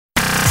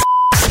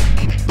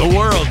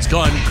internet's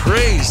gone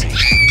crazy.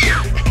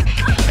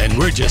 And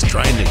we're just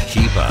trying to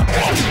keep up.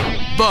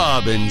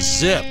 Bob and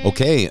Zip.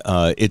 Okay,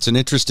 it's an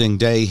interesting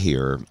day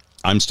here.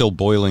 I'm still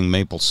boiling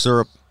maple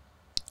syrup.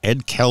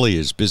 Ed Kelly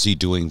is busy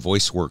doing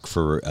voice work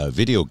for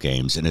video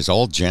games and is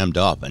all jammed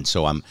up. And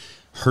so I'm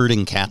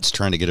herding cats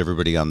trying to get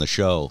everybody on the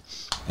show.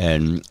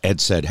 And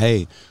Ed said,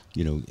 hey,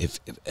 you know,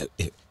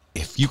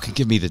 if you could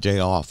give me the day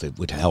off, it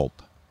would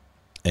help.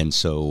 And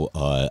so,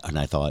 and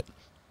I thought,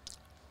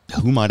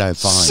 who might I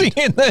find?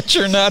 Seeing that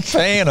you're not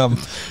paying him.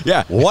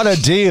 Yeah. What a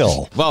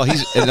deal. Well,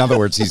 in other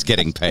words, he's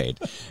getting paid.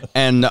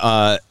 And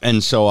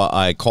so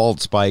I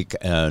called Spike,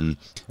 and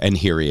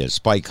here he is.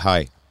 Spike,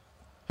 hi.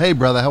 Hey,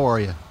 brother, how are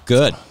you?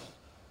 Good.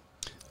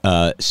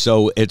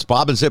 So it's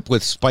Bob and Zip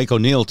with Spike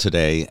O'Neill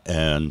today,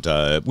 and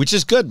which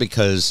is good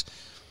because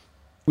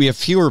we have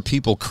fewer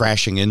people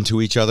crashing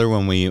into each other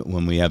when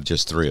we have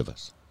just three of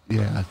us.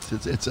 Yeah,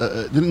 it's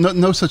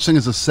no such thing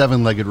as a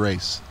seven-legged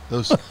race.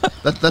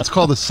 That's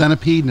called a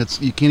centipede,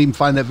 and you can't even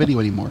find that video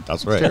anymore.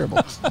 That's right.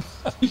 It's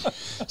terrible.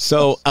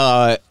 So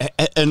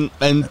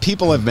and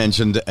people have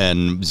mentioned,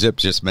 and Zip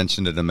just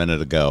mentioned it a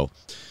minute ago.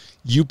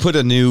 You put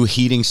a new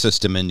heating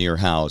system into your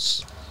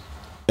house,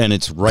 and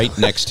it's right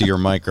next to your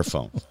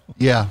microphone.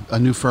 Yeah, a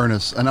new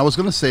furnace. And I was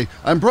going to say,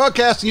 I'm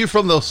broadcasting you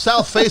from the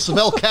south face of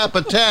El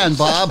Capitan,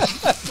 Bob.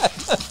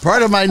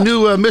 Part of my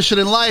new mission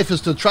in life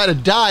is to try to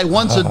die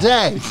once a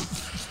day.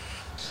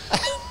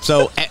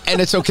 So,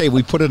 and it's okay.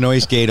 We put a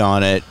noise gate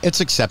on it.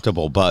 It's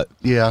acceptable, but...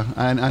 Yeah,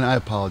 and I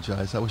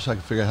apologize. I wish I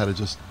could figure out how to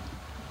just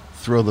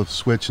throw the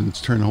switch and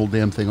turn the whole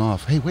damn thing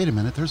off. Hey, wait a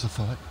minute. There's a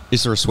thought.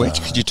 Is there a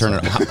switch? Could you turn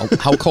it?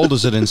 How cold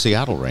is it in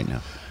Seattle right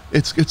now?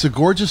 It's a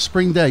gorgeous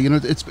spring day. You know,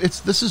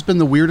 this has been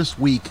the weirdest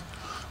week.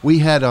 We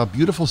had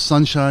beautiful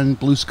sunshine,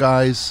 blue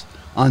skies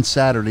on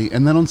Saturday,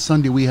 and then on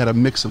Sunday we had a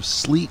mix of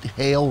sleet,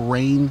 hail,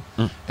 rain,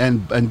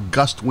 and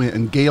gust wind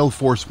and gale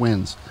force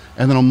winds.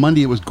 And then on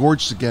Monday it was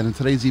gorgeous again, and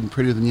today's even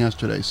prettier than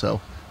yesterday.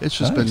 So it's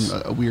just been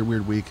a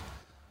weird week.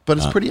 But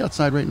it's pretty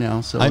outside right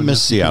now. So I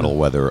miss Seattle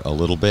weather a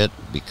little bit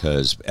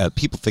because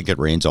people think it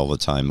rains all the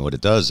time. What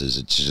it does is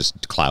it's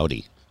just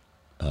cloudy.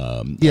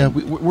 Yeah,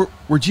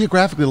 we're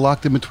geographically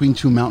locked in between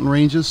two mountain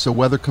ranges, so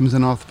weather comes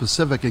in off the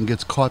Pacific and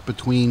gets caught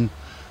between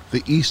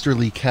the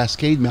easterly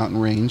Cascade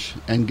Mountain Range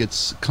and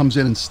comes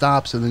in and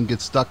stops and then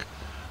gets stuck.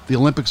 The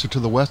Olympics are to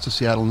the west of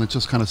Seattle, and it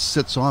just kind of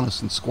sits on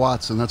us and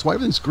squats, and that's why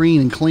everything's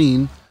green and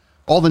clean.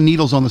 All the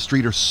needles on the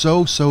street are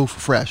so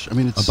fresh. I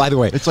mean, it's by the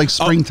way, it's like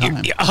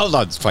springtime. Hold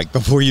on, Spike.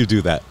 Before you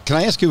do that, can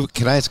I ask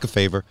a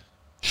favor?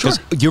 Sure.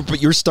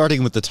 You're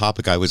starting with the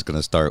topic I was going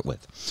to start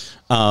with.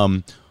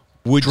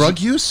 Drug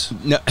use?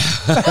 No.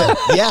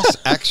 Yes,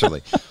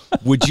 actually.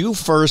 Would you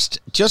first,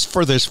 just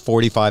for this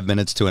 45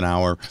 minutes to an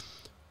hour,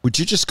 would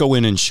you just go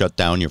in and shut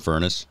down your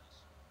furnace?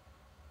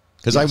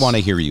 Because I want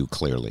to hear you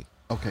clearly.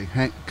 Okay,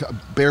 Hank,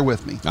 bear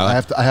with me. I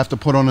have to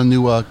put on a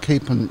new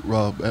cape and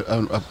hammer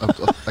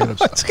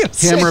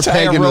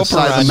peg in the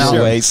side of the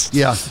mountain.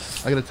 Yeah,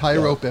 I got to tie a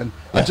rope in.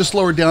 Yeah. I just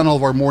lowered down all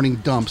of our morning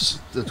dumps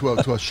to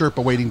a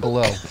Sherpa waiting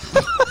below.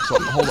 So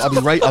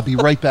I'll be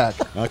right back.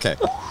 Okay.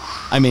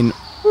 I mean,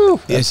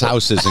 his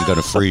house isn't going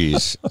to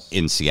freeze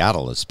in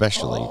Seattle,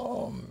 especially.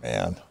 Oh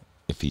man!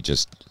 If he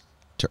just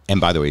and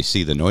by the way,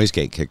 see the noise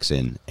gate kicks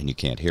in and you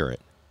can't hear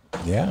it.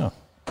 Yeah.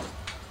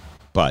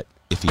 But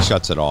if he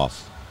shuts it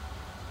off.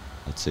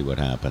 Let's see what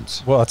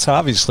happens. Well, it's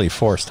obviously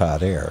forced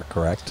hot air,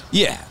 correct?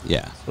 Yeah.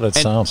 That's what it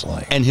sounds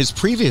like. And his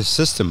previous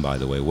system, by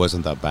the way,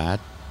 wasn't that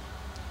bad.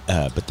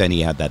 But then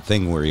he had that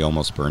thing where he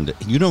almost burned it.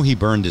 You know, he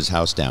burned his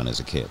house down as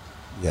a kid.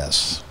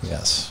 Yes.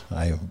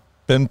 I've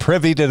been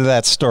privy to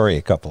that story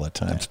a couple of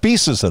times.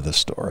 Pieces of the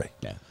story.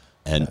 Yeah.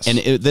 And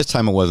this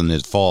time it wasn't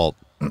his fault.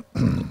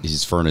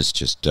 His furnace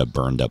just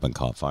burned up and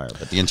caught fire.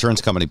 But the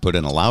insurance company put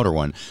in a louder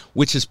one,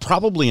 which is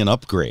probably an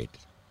upgrade.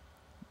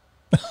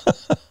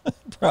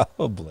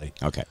 Probably.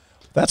 Okay.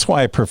 That's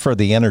why I prefer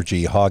the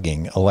energy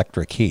hogging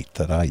electric heat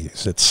that I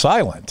use. It's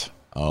silent.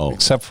 Oh.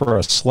 Except for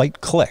a slight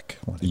click.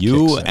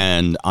 You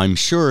and I'm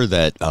sure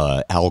that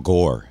Al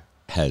Gore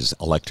has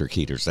electric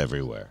heaters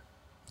everywhere.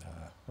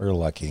 We're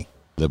lucky.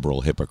 Liberal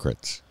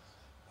hypocrites.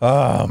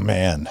 Oh,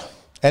 man.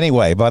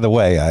 Anyway, by the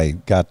way, I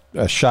got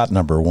a shot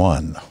number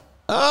 1.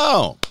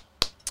 Oh.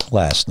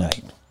 Last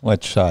night,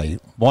 which I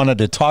wanted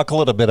to talk a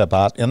little bit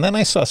about. And then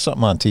I saw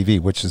something on TV,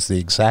 which is the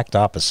exact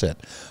opposite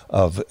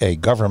of a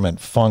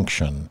government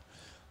function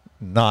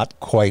not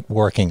quite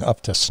working up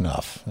to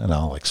snuff. And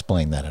I'll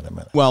explain that in a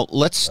minute. Well,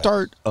 let's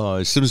start,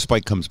 as soon as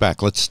Spike comes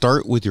back, let's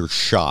start with your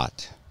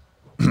shot.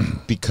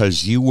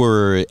 Because you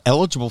were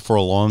eligible for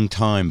a long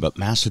time, but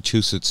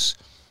Massachusetts,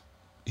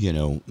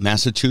 look,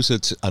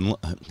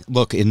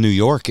 in New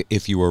York,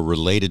 if you were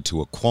related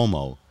to a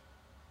Cuomo,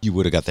 you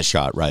would have got the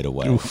shot right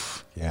away.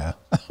 Oof, yeah.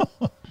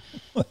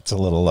 That's a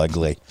little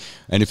ugly.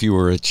 And if you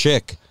were a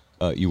chick,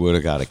 you would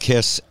have got a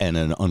kiss and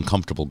an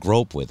uncomfortable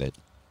grope with it.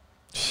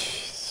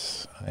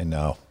 I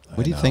know.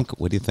 What do you think?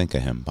 What do you think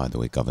of him, by the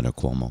way, Governor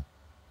Cuomo?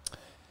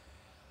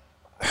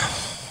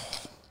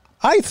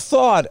 I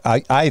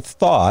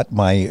thought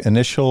my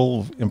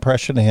initial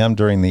impression of him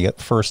during the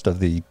first of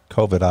the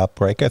COVID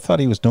outbreak, I thought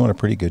he was doing a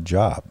pretty good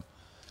job.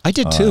 I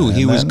did too.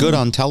 He was then- good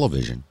on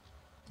television.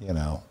 You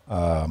know,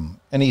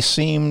 and he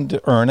seemed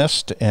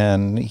earnest,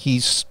 and he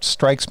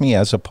strikes me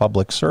as a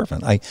public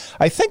servant. I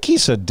think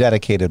he's a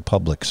dedicated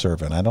public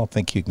servant. I don't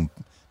think you can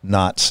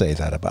not say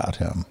that about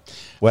him.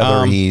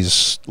 Whether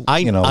he's,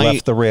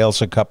 left the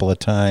rails a couple of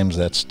times,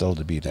 that's still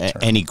to be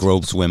determined. And he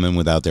gropes women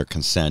without their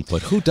consent,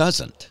 but who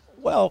doesn't?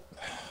 Well,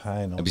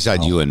 I know.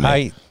 Besides you and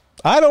me.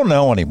 I don't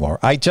know anymore.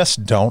 I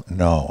just don't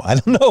know. I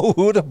don't know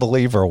who to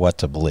believe or what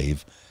to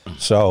believe.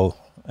 So,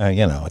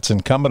 it's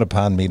incumbent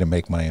upon me to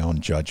make my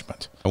own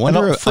judgment. I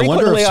wonder if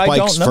Frequently, I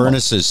Spike's don't know.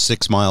 furnace is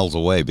 6 miles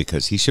away,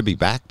 because he should be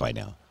back by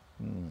now.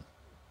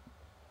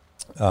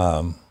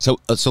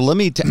 So let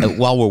me,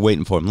 while we're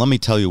waiting for him, let me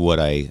tell you what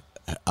I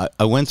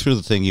went through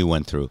the thing you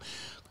went through.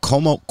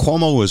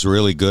 Cuomo was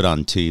really good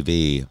on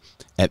TV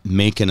at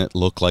making it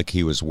look like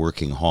he was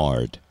working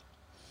hard.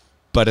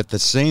 But at the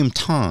same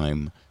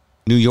time,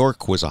 New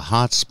York was a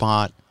hot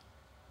spot.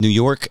 New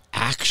York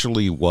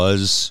actually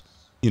was,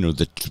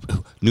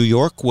 New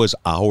York was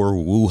our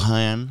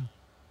Wuhan,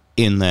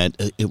 in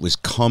that it was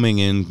coming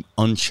in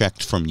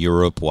unchecked from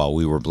Europe while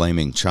we were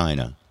blaming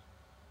China.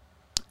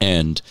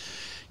 And,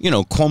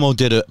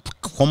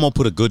 Cuomo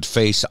put a good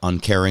face on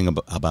caring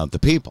about the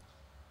people.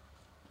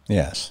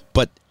 Yes.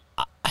 But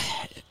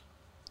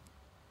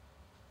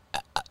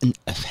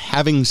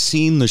having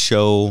seen the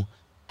show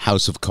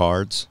House of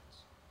Cards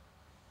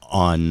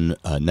on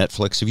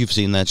Netflix, have you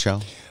seen that show?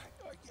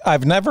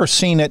 I've never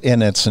seen it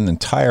in its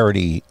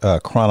entirety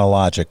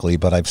chronologically,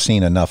 but I've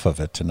seen enough of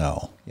it to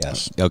know.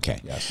 Yes.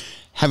 Okay. Yes.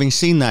 Having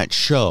seen that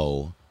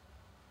show,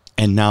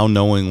 and now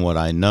knowing what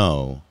I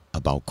know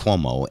about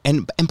Cuomo,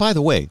 and by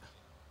the way,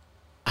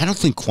 I don't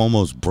think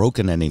Cuomo's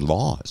broken any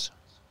laws,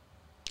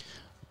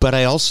 but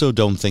I also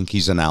don't think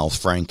he's an Al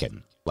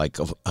Franken, like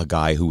a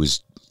guy who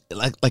was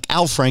like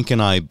Al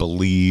Franken, I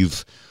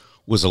believe,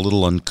 was a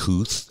little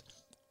uncouth.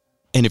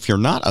 And if you're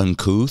not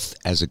uncouth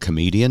as a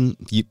comedian,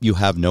 you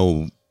have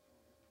no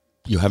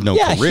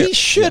career.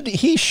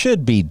 He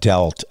should be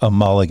dealt a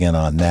mulligan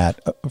on that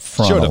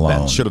front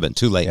alone. Should have been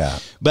too late. Yeah.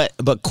 But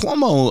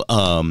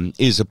Cuomo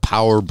is a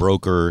power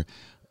broker,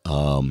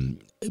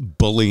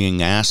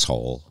 bullying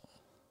asshole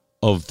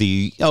of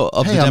the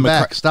I'm Democrat.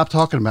 back. Stop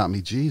talking about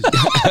me, jeez.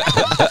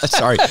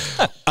 Sorry,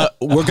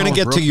 we're going to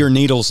get to your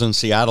needles in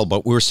Seattle,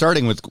 but we're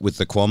starting with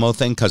the Cuomo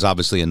thing because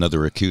obviously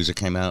another accuser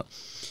came out,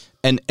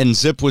 and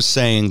Zip was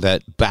saying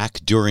that back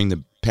during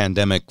the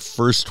pandemic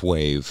first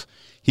wave,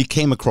 he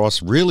came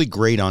across really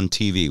great on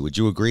TV. Would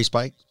you agree,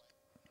 Spike?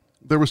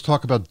 There was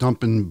talk about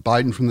dumping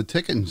Biden from the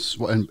ticket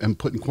and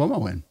putting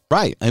Cuomo in.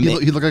 Right. I He mean,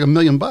 looked like $1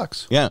 million.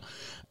 yeah,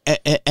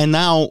 and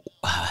now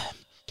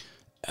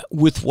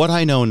with what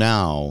I know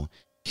now,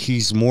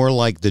 he's more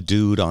like the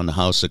dude on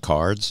House of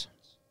Cards.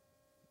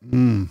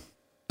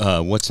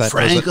 What's that?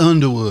 Frank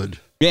Underwood.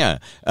 Yeah.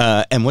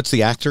 And what's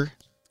the actor?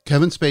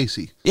 Kevin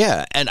Spacey.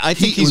 Yeah, and I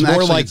think he's actually,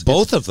 more like it's-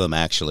 both of them.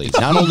 Actually,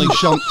 not only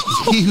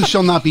He who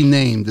shall not be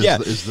named.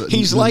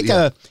 he's like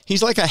a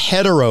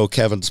hetero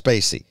Kevin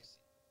Spacey.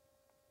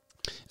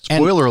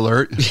 Spoiler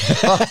alert.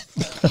 Oh,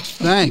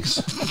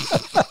 thanks.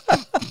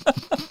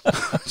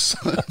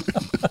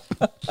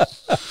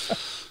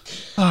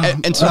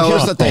 And so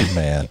here's the thing,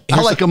 Man.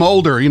 I like him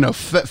older,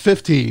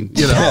 15.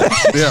 Yeah.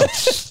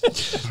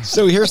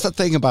 So here's the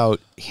thing about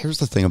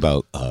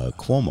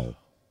Cuomo.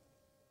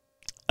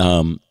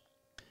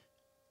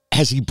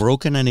 Has he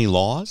broken any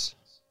laws?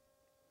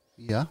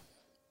 Yeah.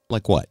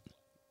 Like what?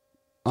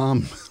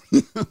 My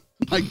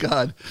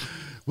God.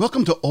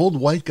 Welcome to Old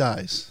White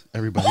Guys,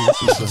 everybody.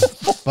 This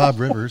is Bob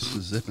Rivers,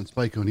 Zip and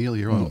Spike O'Neill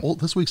here on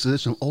this week's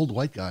edition of Old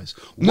White Guys.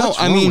 What's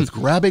wrong with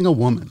grabbing a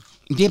woman?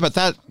 Yeah, but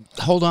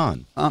hold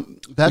on.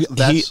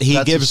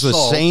 He gives the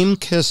assault. same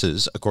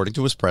kisses, according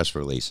to his press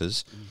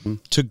releases,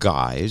 to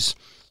guys,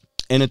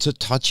 and it's a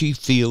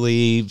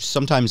touchy-feely,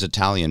 sometimes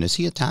Italian. Is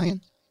he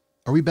Italian?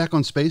 Are we back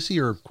on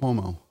Spacey or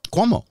Cuomo?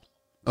 Cuomo.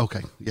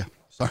 Okay, yeah.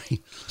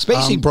 Sorry.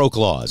 Spacey broke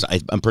laws.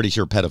 I'm pretty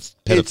sure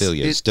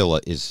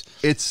pedophilia is.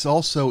 It's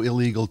also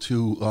illegal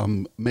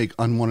to make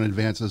unwanted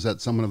advances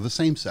at someone of the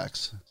same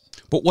sex.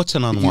 But what's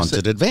an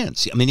unwanted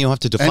advance? I mean, you have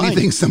to define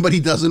Anything it. somebody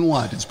doesn't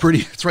want.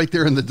 It's right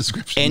there in the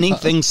description.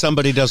 Anything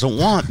somebody doesn't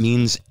want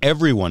means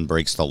everyone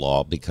breaks the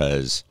law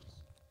because,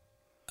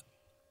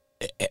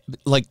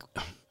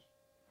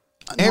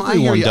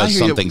 everyone does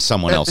something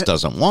someone else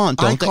doesn't want,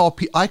 don't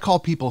they? I call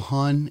people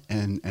hun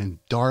and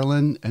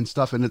darling and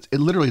stuff, and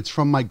it's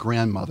from my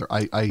grandmother.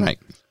 I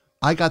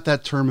got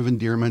that term of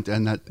endearment,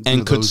 and that.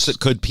 And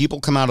could people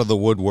come out of the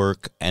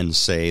woodwork and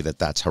say that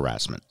that's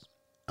harassment?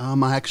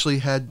 I actually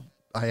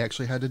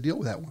had to deal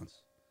with that once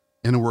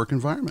in a work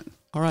environment.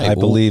 All right, I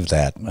believe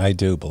that. I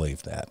do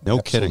believe that. No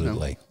kidding.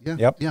 Absolutely. Yeah.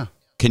 Yep. Yeah.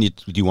 Do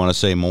you want to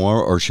say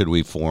more, or should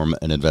we form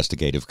an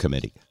investigative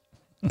committee?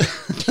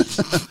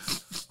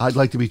 I'd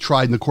like to be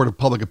tried in the court of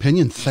public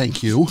opinion.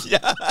 Thank you.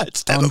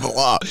 Instead of the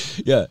law.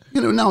 Yeah.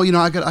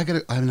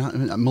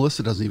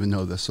 Melissa doesn't even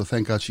know this, so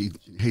thank God she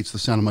hates the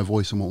sound of my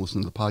voice and won't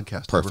listen to the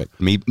podcast. Perfect.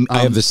 I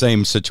have the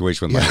same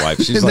situation with my wife.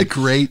 She's Isn't like, it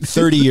great?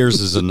 30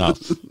 years is enough.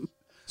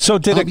 So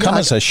did it come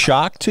as a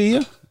shock to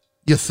you?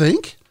 You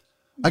think?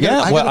 I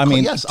got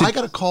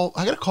a call.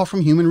 I got a call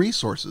from Human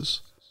Resources.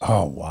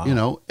 Oh,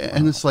 wow.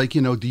 And it's like,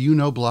 do you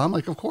know blah? I'm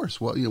like, of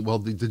course. Well,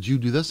 did you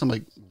do this? I'm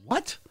like,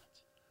 what?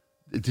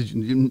 Did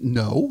you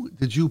know?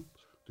 Did you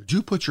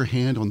put your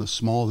hand on the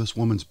small of this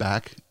woman's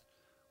back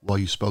while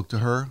you spoke to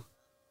her?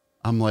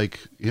 I'm like,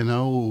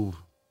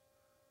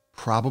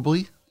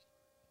 probably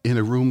in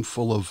a room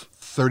full of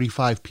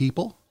 35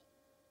 people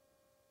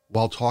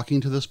while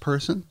talking to this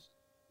person.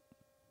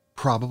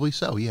 Probably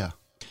so. Yeah.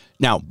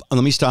 Now,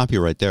 let me stop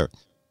you right there.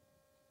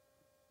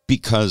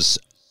 Because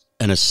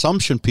an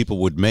assumption people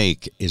would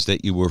make is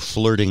that you were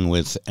flirting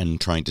with and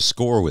trying to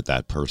score with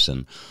that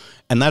person.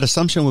 And that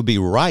assumption would be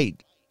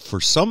right for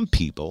some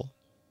people,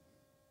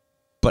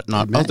 but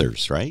not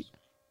others, right?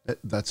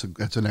 That's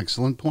an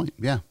excellent point.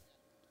 Yeah.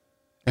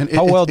 And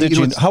how well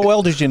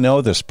did you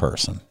know this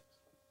person?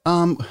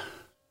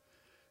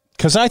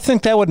 Because I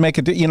think that would make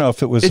it.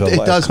 If it was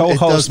a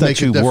co-host that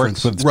you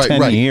worked with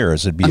 10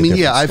 years, it'd be.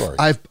 Story.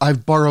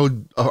 I've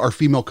borrowed our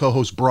female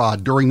co-host bra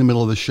during the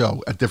middle of the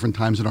show at different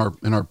times in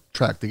our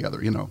track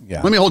together.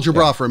 Yeah. Let me hold your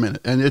bra for a minute,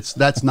 and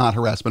that's not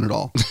harassment at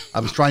all. I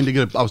was trying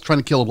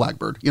to kill a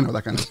blackbird.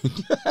 That kind of thing.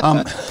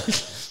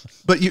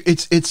 But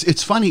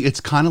it's funny.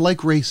 It's kind of like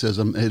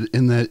racism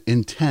in that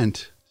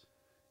intent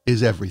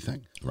is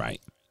everything. Right.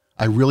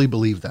 I really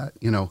believe that.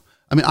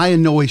 I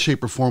in no way,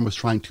 shape, or form was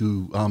trying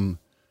to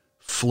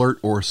flirt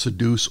or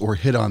seduce or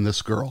hit on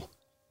this girl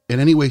in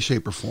any way,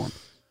 shape, or form.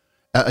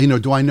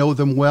 Do I know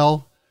them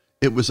well?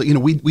 It was,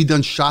 we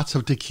done shots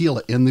of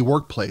tequila in the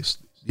workplace,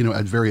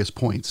 at various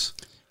points.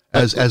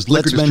 As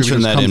liquor let's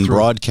mention that in through.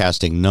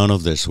 Broadcasting, none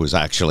of this was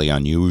actually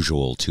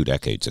unusual 2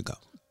 decades ago.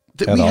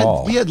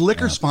 We had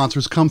liquor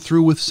sponsors come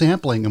through with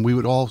sampling, and we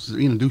would all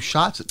do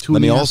shots at 2 Let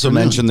in the me also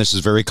afternoon. mention this is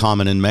very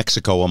common in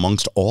Mexico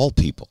amongst all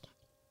people.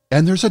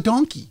 And there's a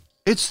donkey.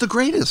 It's the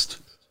greatest.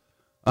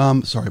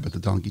 Sorry about the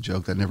donkey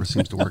joke. That never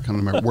seems to work. I don't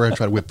remember where I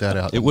tried to whip that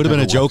out. It would have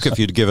been a joke if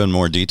you'd given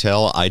more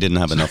detail. I didn't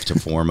have enough to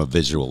form a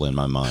visual in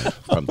my mind.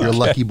 You're a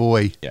lucky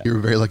boy. Yeah. You're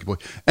a very lucky boy.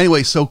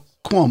 Anyway, so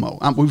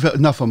Cuomo, we've had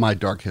enough of my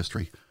dark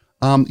history.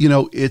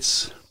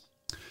 He's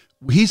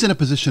in a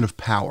position of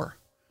power,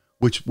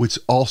 which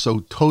also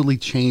totally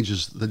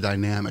changes the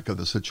dynamic of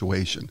the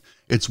situation.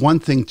 It's one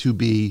thing to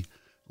be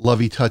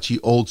lovey-touchy,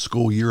 old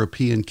school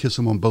European, kiss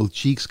him on both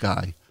cheeks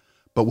guy,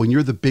 but when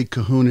you're the big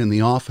kahuna in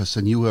the office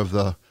and you have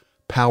the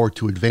power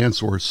to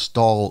advance or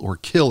stall or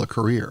kill a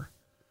career,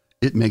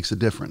 it makes a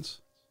difference.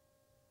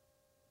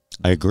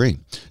 I agree.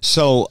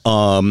 So,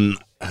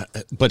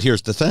 but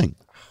here's the thing.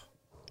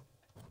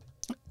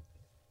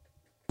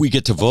 We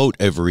get to vote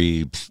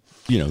every,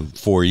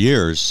 4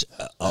 years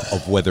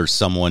of whether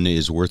someone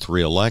is worth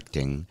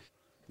reelecting.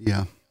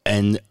 Yeah.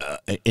 And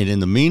in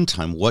the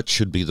meantime, what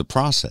should be the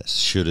process?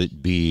 Should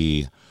it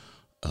be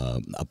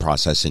a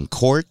process in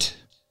court?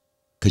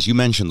 Because you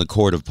mentioned the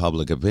court of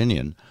public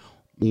opinion.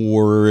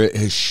 Or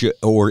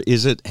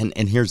is it,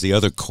 and here's the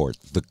other court,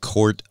 the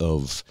court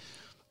of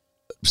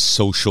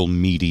social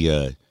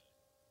media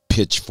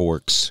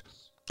pitchforks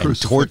and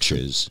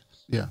torches.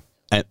 Yeah.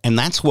 And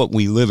that's what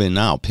we live in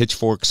now,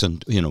 pitchforks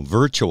and,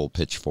 virtual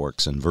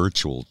pitchforks and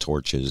virtual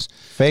torches.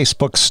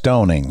 Facebook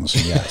stonings,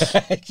 yes.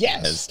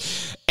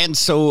 Yes. And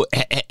so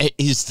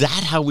is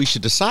that how we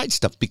should decide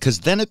stuff? Because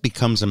then it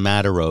becomes a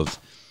matter of,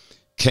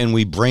 can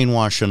we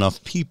brainwash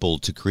enough people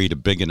to create a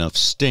big enough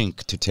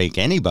stink to take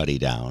anybody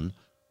down?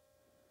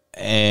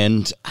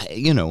 And,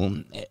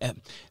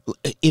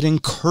 it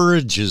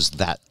encourages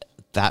that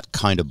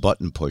kind of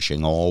button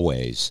pushing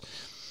always.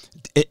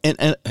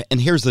 And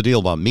here's the deal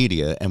about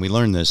media, and we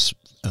learned this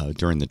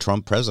during the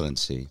Trump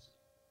presidency,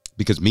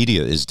 because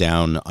media is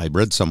down, I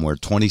read somewhere,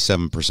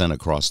 27%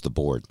 across the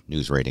board.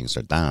 News ratings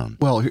are down.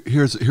 Well,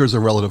 here's a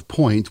relative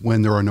point.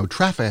 When there are no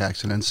traffic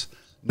accidents,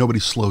 nobody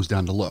slows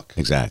down to look.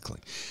 Exactly.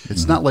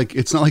 It's not like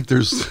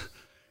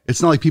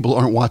people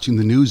aren't watching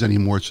the news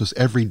anymore. It's just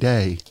every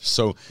day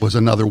was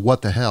another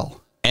what the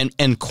hell. And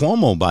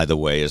Cuomo, by the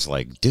way, is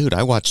like, dude,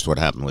 I watched what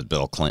happened with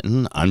Bill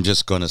Clinton. I'm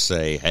just going to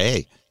say,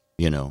 hey,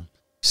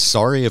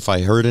 sorry if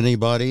I hurt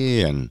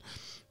anybody, and,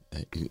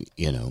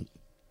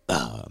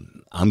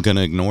 I'm going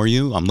to ignore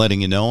you. I'm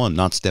letting you know I'm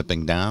not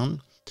stepping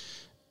down.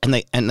 And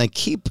they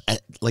keep,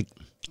 like,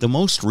 the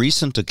most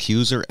recent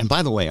accuser, and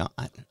by the way,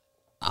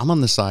 I'm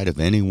on the side of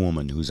any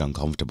woman who's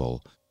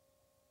uncomfortable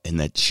and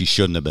that she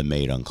shouldn't have been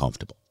made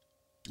uncomfortable.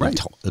 Right.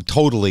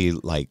 Totally,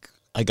 like,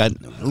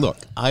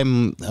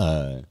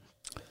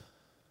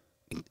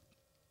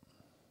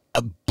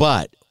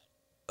 but,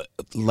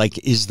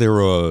 like, is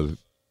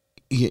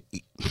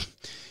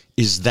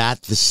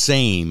that the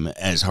same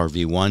as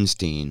Harvey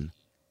Weinstein?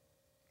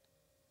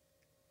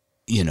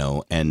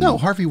 And no,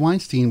 Harvey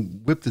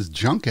Weinstein whipped his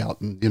junk out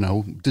and,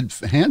 did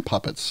hand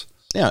puppets.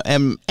 Yeah,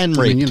 and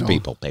raped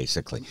people,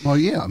 basically. Well,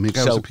 yeah,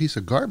 that was a piece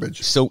of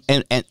garbage. So,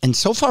 and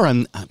so far,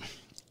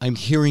 I'm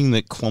hearing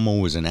that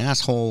Cuomo was an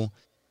asshole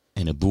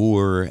and a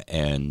boor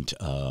and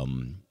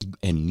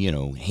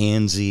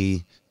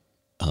handsy.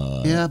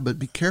 Yeah, but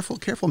be careful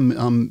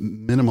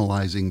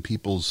minimalizing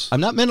people's.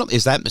 I'm not wait a minute.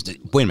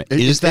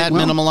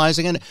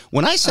 Minimalizing it?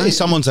 When I say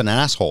someone's an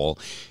asshole,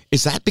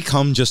 is that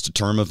become just a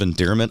term of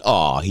endearment?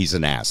 Oh, he's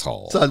an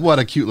asshole. What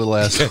a cute little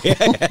asshole.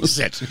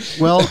 Yes.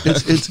 Well,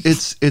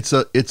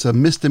 it's a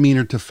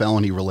misdemeanor to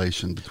felony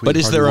relation between. But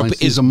is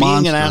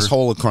being an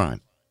asshole a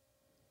crime?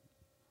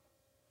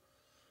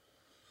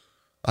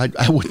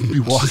 I wouldn't be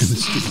walking the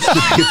street.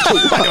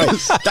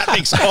 That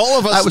makes all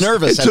of us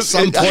nervous at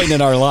some point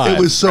in our lives. It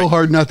was so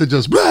hard not to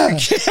just.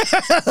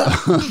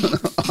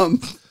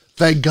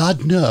 Thank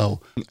God,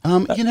 no.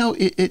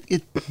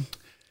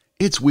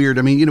 It's weird.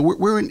 I mean,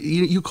 we're in.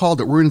 You called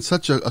it. We're in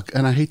such a,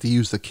 and I hate to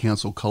use the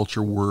cancel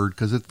culture word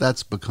because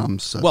that's become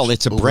such. Well,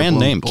 it's a brand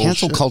name. Bullshit.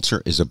 Cancel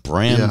culture is a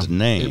brand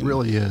name. It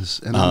really is,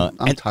 and I'm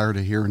tired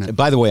of hearing it.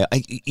 By the way,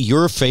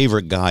 your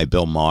favorite guy,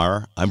 Bill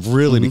Maher. I've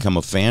really become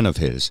a fan of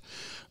his.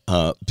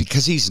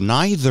 Because he's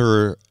not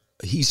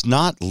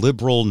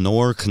liberal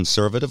nor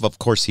conservative. Of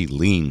course, he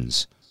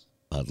leans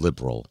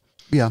liberal.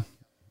 Yeah,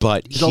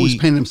 but he's always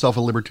painted himself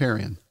a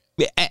libertarian.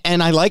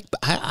 And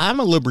I'm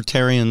a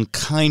libertarian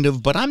kind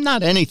of, but I'm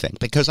not anything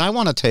because I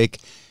want to take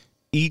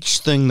each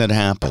thing that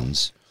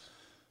happens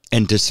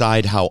and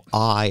decide how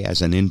I,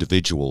 as an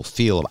individual,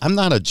 feel. I'm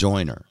not a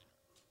joiner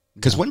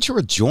because once you're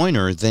a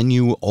joiner, then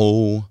you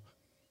owe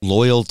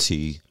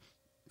loyalty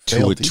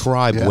to a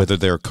tribe, whether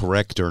they're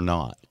correct or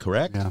not.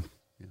 Correct? Yeah.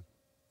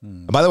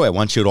 By the way, I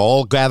want you to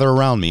all gather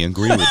around me and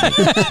agree with me.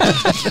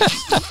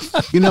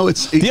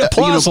 It's the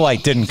applause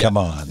light didn't come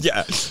on.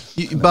 Yeah,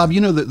 Bob.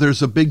 That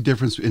there's a big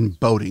difference in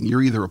boating.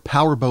 You're either a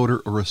power boater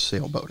or a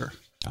sailboater,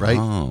 right?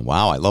 Oh,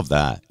 wow, I love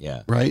that.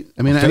 Yeah, right.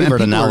 I mean,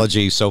 favorite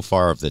analogy so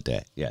far of the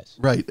day. Yes,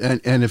 right.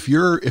 And if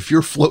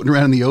you're floating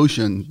around in the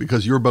ocean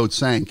because your boat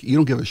sank, you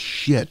don't give a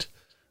shit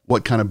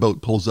what kind of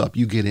boat pulls up.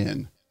 You get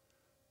in.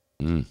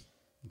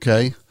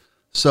 Okay.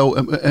 So,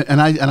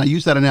 and I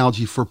use that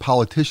analogy for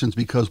politicians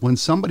because when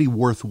somebody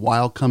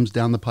worthwhile comes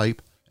down the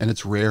pipe, and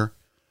it's rare,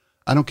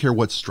 I don't care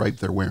what stripe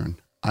they're wearing.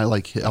 I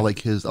like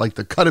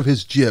the cut of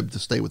his jib, to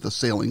stay with the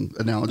sailing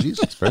analogies.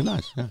 It's very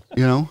nice. Yeah.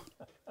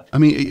 I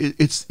mean,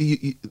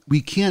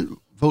 we can't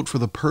vote for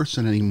the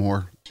person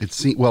anymore.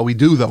 We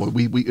do though.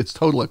 It's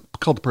totally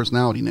cult of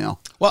personality now.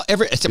 Well,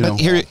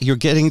 here you're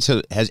getting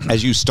to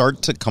as you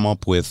start to come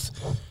up with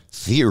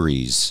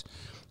theories.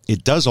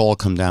 It does all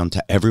come down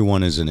to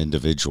everyone as an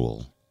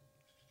individual,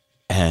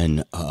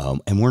 and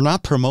we're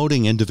not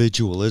promoting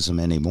individualism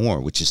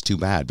anymore, which is too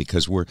bad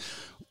because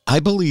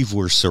I believe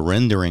we're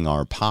surrendering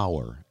our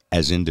power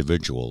as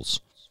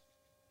individuals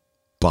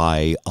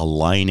by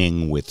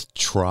aligning with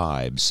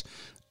tribes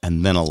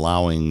and then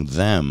allowing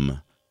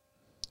them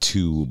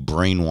to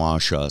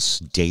brainwash us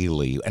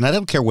daily. And I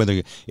don't care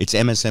whether it's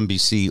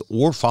MSNBC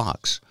or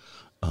Fox.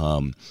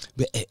 And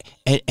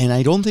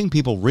I don't think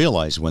people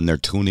realize when they're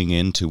tuning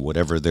into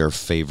whatever their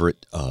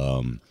favorite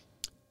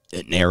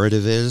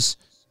narrative is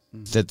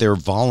that they're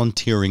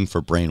volunteering for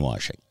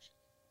brainwashing.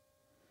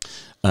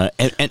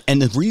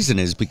 And the reason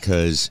is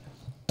because,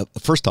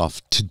 first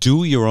off, to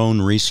do your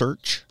own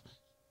research,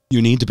 you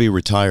need to be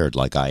retired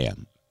like I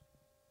am,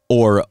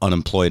 or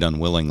unemployed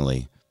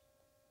unwillingly.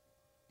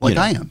 Like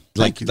I am.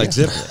 Like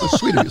Zip.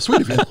 Sweet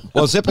of you.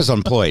 Well, Zip is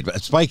unemployed,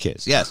 but Spike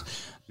is, yes.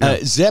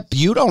 Zip,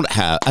 you don't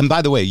have, and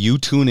by the way, you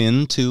tune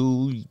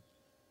into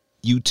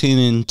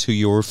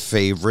your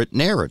favorite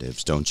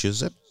narratives, don't you,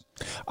 Zip?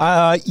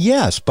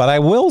 Yes, but I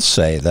will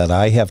say that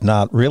I have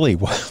not really,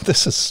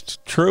 this is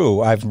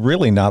true, I've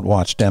really not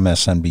watched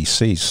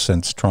MSNBC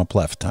since Trump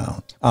left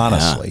town,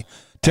 honestly,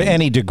 to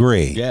any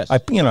degree. Yes. I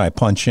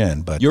punch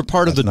in, but you're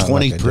part of the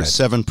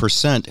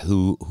 27%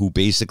 who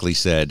basically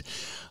said,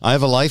 I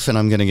have a life and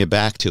I'm going to get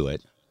back to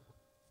it,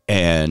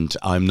 and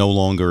I'm no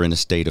longer in a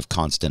state of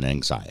constant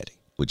anxiety.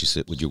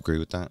 Would you agree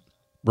with that?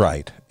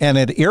 Right. And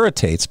it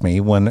irritates me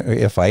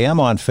if I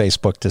am on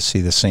Facebook to see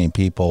the same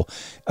people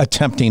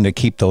attempting to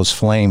keep those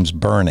flames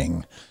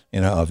burning,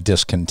 of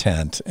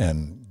discontent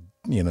and,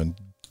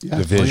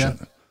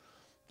 division.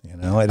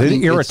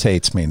 It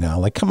irritates me now.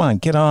 Like, come on,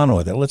 get on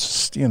with it.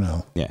 Let's,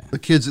 Yeah. The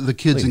kids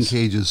in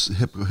cages,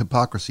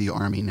 hypocrisy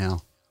army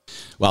now.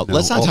 Well,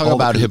 let's not talk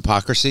about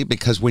hypocrisy,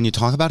 because when you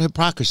talk about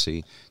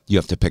hypocrisy, you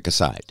have to pick a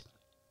side.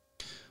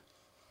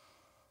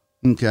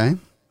 Okay.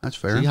 That's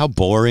fair. See how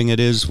boring it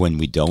is when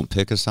we don't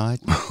pick a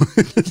side?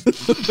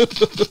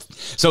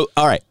 So,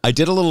 all right, I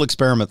did a little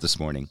experiment this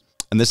morning,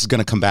 and this is going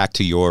to come back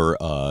to your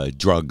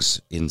drugs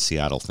in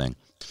Seattle thing.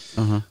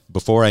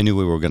 Before I knew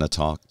we were going to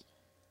talk,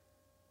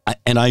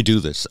 and I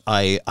do this,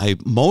 I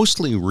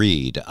mostly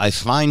read. I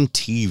find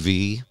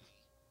TV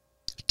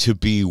to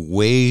be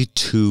way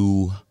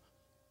too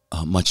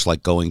much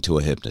like going to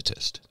a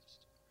hypnotist.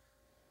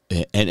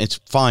 And it's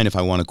fine if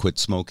I want to quit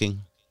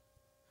smoking.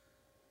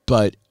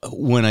 But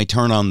when I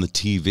turn on the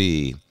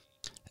TV,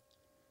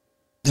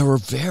 there are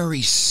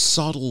very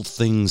subtle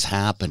things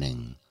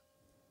happening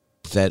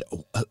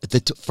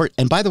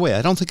and by the way,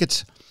 I don't think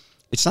it's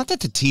It's not that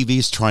the TV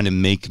is trying to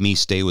make me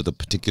stay with a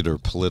particular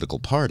political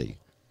party,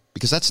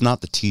 because that's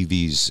not the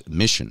TV's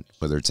mission,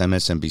 whether it's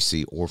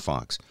MSNBC or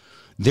Fox.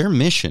 Their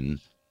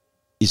mission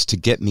is to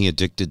get me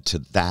addicted to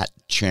that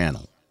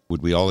channel.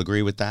 Would we all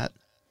agree with that?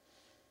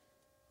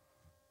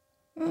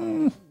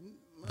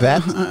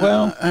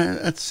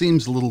 That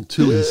seems a little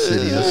too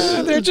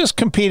insidious. They're just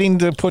competing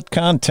to put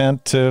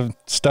content to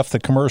stuff the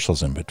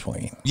commercials in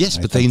between. Yes,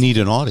 but they need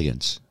an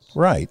audience.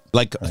 Right.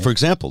 Like, for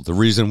example, the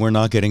reason we're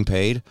not getting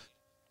paid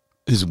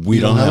is we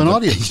You don't have an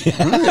audience.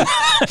 Right.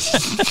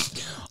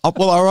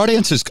 Well, our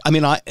audience is,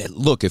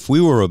 look, if we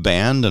were a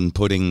band and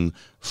putting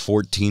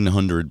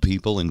 1,400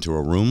 people into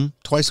a room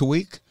twice a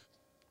week,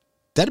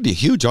 that'd be a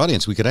huge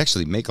audience. We could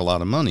actually make a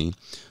lot of money.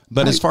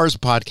 But as far as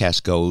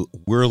podcasts go,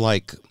 we're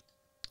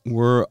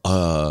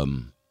a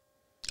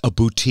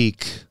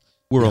boutique.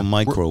 We're a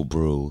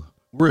microbrew.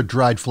 We're a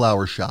dried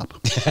flower shop.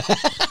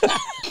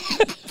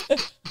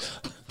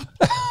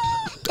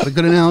 Got a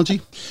good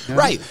analogy? Yeah.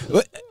 Right.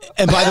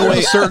 And by the way,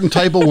 A certain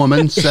type of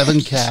woman,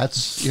 7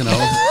 cats,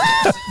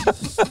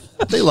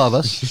 they love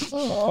us.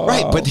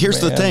 right, but here's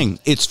the thing.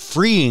 It's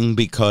freeing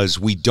because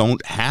we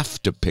don't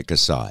have to pick a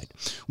side.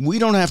 We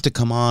don't have to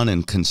come on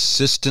and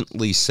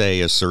consistently say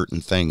a certain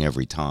thing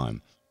every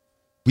time.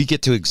 We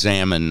get to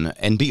examine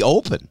and be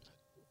open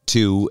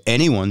to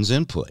anyone's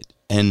input.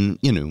 And,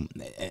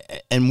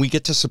 and we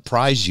get to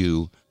surprise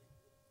you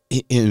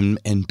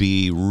and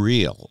be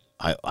real,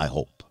 I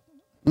hope.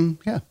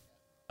 Yeah.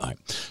 All right.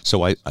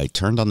 So I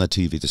turned on the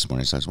TV this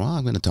morning. So I said, well,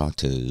 I'm going to talk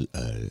to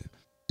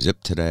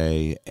Zip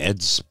today.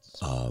 Ed's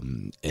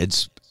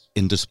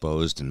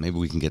indisposed, and maybe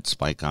we can get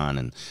Spike on.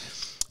 And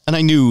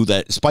I knew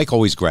that Spike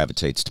always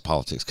gravitates to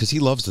politics because he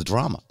loves the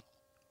drama.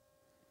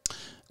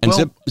 And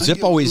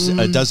Zip always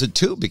does it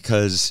too,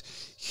 because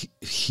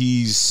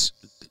he's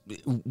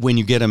when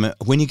you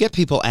get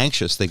people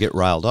anxious, they get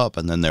riled up,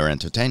 and then they're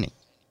entertaining.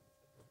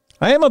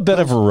 I am a bit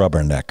of a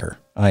rubbernecker.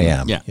 I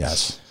am. Yeah.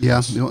 Yes.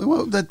 Yeah.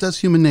 Well, that's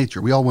human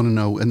nature. We all want to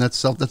know, and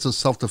that's a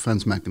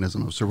self-defense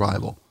mechanism of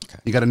survival. Okay.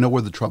 You got to know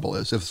where the trouble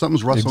is. If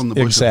something's rustling in the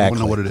bushes, you want to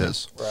know what it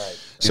is. Right.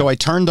 So I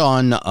turned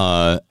on,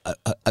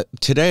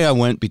 today I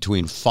went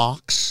between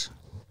Fox,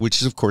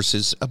 which of course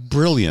is a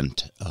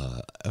brilliant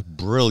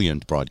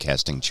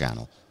broadcasting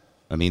channel.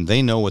 I mean,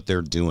 they know what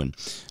they're doing.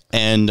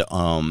 And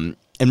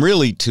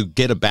really, to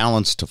get a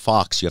balance to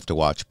Fox, you have to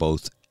watch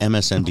both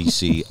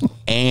MSNBC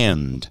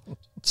and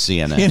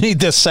CNN. You need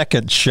the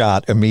second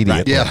shot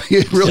immediately. Yeah,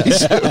 you really do.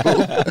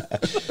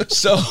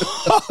 So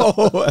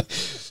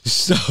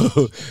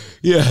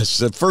yes,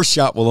 the first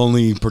shot will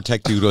only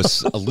protect you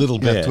to a little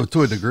bit.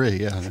 To a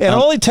degree, yeah. It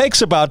only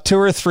takes about 2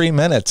 or 3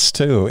 minutes,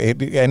 too.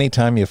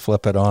 Anytime you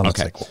flip it on,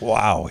 Okay. it's like,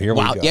 wow, here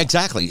we go. Yeah,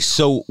 exactly.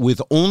 So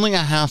with only a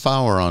half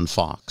hour on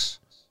Fox,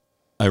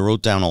 I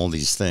wrote down all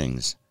these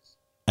things.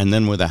 And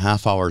then with a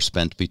half hour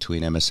spent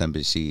between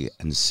MSNBC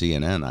and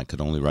CNN, I could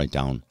only write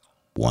down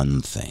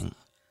one thing.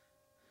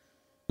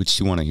 Which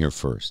do you want to hear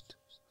first?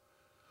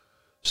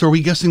 So are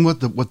we guessing what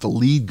the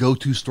lead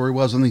go-to story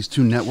was on these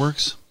two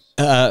networks?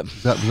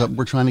 Is that what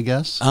we're trying to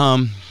guess?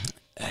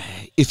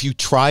 If you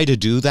try to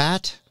do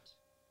that,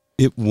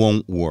 it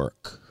won't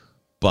work.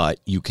 But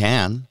you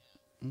can.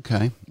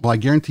 Okay. Well, I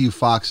guarantee you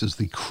Fox is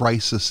the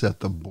crisis at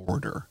the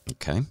border.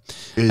 Okay.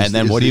 And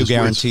then what do you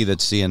guarantee that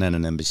CNN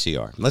and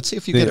NBC are? Let's see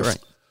if you get it right.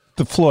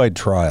 The Floyd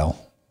trial.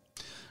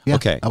 Yeah,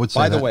 Okay. I would say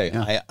By the that, way,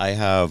 yeah. I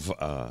have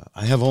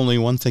only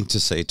one thing to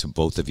say to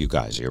both of you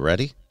guys. Are you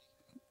ready?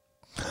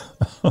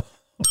 Were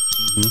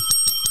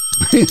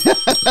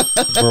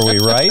we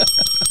right?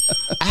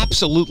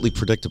 Absolutely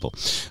predictable.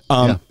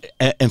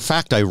 In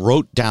fact, I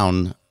wrote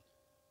down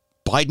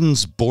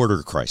Biden's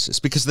border crisis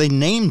because they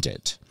named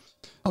it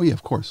Oh, yeah,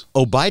 of course.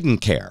 Biden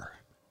Care.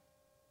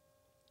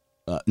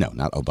 No,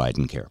 not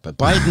Biden Care, but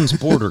Biden's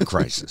border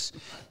crisis.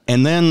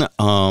 And then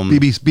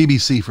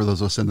BBC for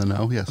those of us in the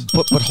know, yes.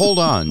 But hold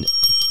on.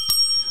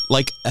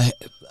 Like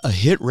a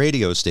hit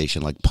radio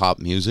station like pop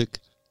music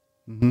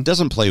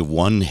doesn't play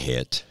one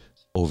hit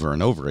over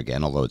and over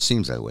again, although it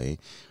seems that way.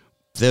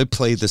 They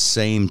play the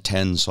same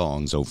 10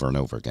 songs over and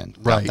over again.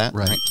 Got that?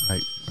 Right.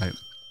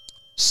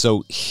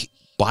 So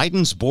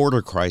Biden's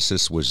border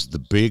crisis was the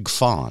big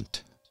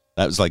font.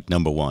 That was like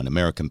number one,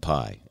 American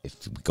Pie,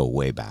 if we go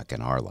way back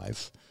in our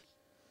life.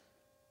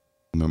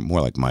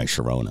 More like My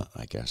Sharona,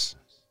 I guess.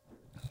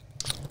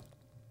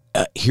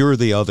 Here are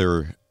the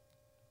other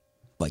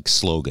like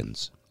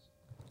slogans.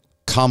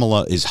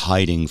 Kamala is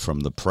hiding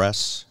from the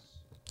press.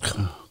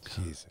 Oh,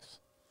 Jesus.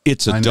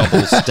 It's a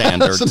double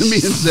standard. Listen to me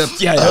and Zip.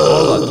 Yeah,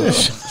 hold on.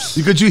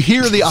 Could you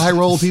hear the eye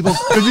roll, people?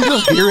 Could you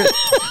just hear it?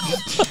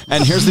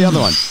 And here's the other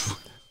one.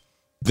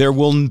 There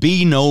will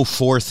be no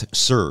fourth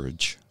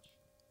surge.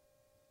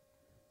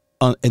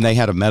 And they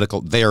had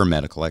their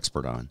medical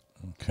expert on.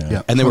 Okay.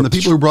 Yeah, And they from were the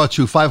people who brought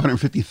you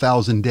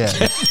 550,000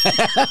 dead.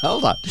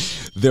 Hold on.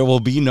 There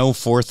will be no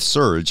fourth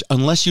surge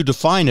unless you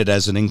define it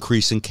as an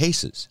increase in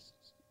cases.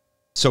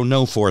 So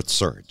no fourth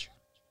surge.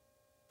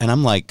 And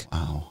I'm like,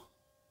 Wow.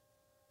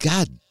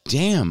 God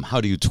damn, how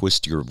do you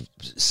twist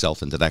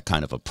yourself into that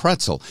kind of a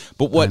pretzel?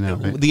 But what I know,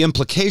 right? the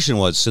implication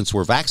was, since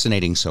we're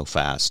vaccinating so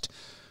fast,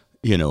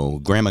 you know,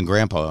 grandma and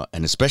grandpa,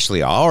 and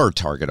especially our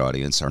target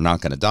audience, are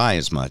not going to die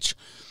as much.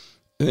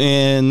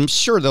 And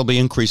sure, there'll be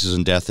increases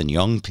in death in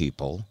young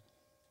people,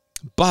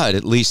 but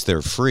at least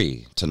they're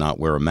free to not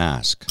wear a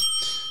mask.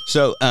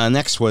 So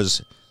next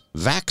was,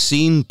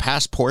 vaccine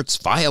passports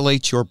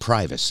violate your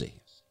privacy.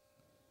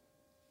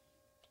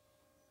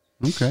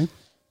 Okay.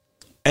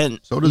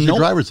 And So does your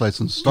driver's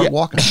license. Start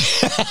walking.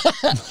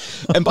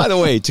 And by the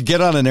way, to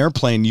get on an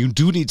airplane, you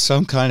do need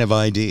some kind of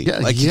ID. Yeah,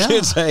 Like, you yeah.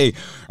 can't say,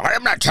 I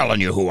am not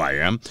telling you who I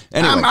am.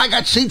 Anyway, I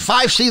got seat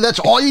 5C. That's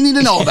all you need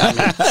to know about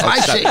me.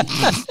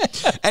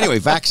 5C. anyway,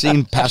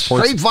 vaccine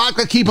passports. Straight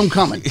vodka, keep them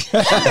coming.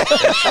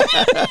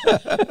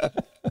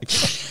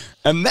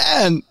 And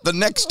then the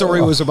next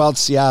story was about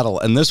Seattle,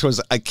 and this was,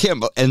 I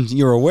can't, and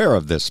you're aware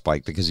of this,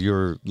 Spike, because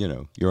you're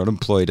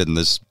unemployed, and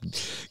this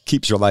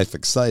keeps your life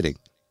exciting.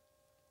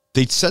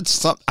 They said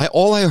something.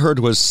 All I heard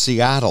was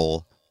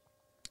Seattle,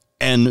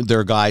 and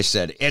their guy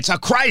said, it's a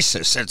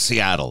crisis in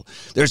Seattle.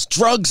 There's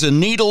drugs and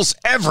needles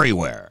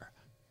everywhere.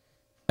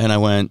 And I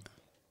went,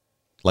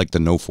 like the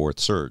No Fourth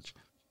Surge,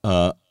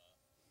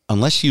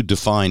 unless you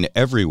define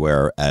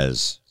everywhere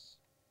as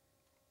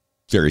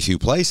very few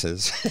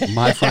places.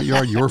 My front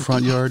yard, your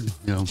front yard.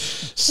 You know.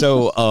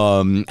 So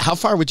how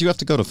far would you have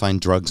to go to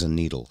find drugs and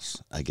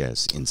needles, I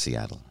guess, in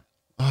Seattle?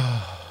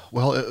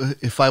 Well,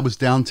 if I was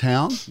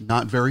downtown,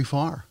 not very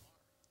far.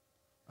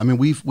 I mean,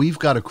 we've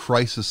got a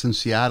crisis in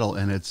Seattle,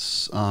 and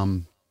it's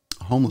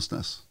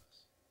homelessness.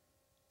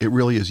 It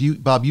really is.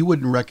 Bob, you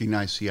wouldn't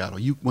recognize Seattle.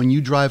 When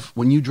you drive,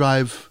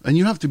 and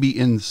you have to be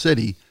in the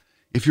city.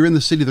 If you're in the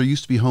city, there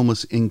used to be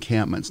homeless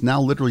encampments. Now,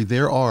 literally,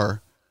 there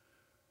are.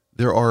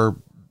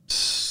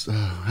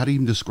 How do you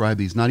even describe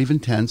these? Not even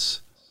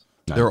tents.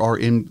 No. There are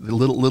in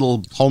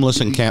little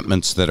Homeless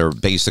encampments that are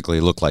basically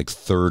look like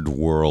third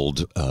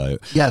world,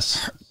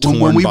 yes,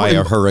 torn we by were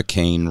a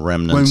hurricane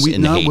remnants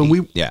in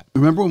Haiti. Yeah.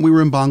 Remember when we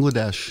were in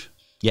Bangladesh?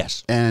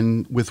 Yes.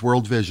 And with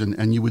World Vision,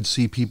 and you would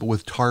see people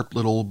with tarp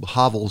little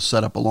hovels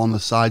set up along the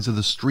sides of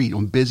the street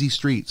on busy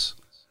streets.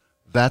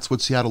 That's what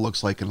Seattle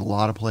looks like in a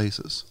lot of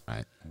places.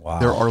 Right. Wow.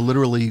 There are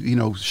literally,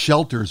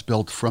 shelters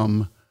built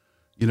from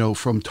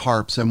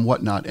tarps and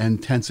whatnot,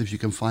 and tents if you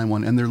can find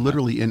one. And they're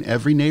literally in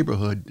every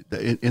neighborhood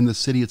in the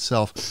city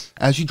itself.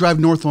 As you drive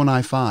north on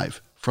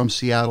I-5 from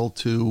Seattle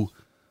to,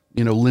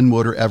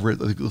 Linwood or Everett,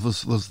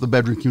 the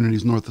bedroom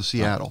communities north of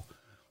Seattle,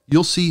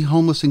 you'll see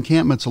homeless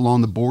encampments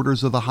along the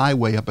borders of the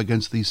highway up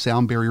against these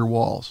sound barrier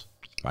walls.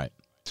 Right.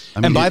 I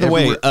mean, And by the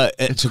way,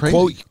 it's to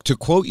crazy.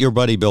 quote your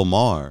buddy Bill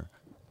Maher,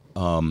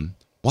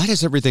 why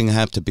does everything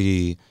have to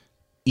be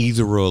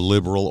either a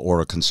liberal or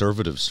a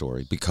conservative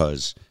story?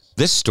 Because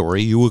this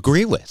story you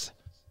agree with.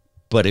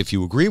 But if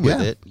you agree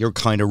with Yeah. it, you're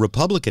kind of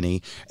Republican-y,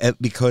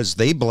 because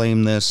they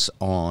blame this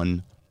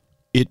on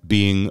it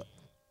being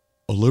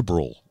a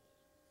liberal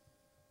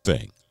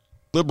thing.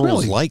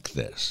 Liberals Really? like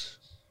this.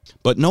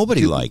 But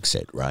nobody likes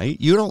it, right?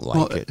 You don't like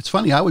Well, it. it's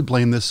funny. I would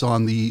blame this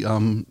on the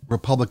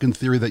Republican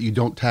theory that you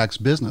don't tax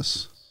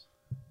business.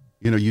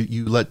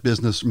 You let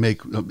business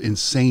make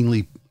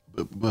insanely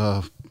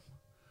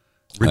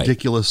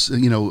ridiculous.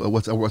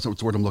 What's the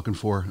word I'm looking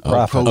for?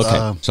 Profit.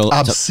 Okay. So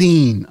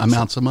obscene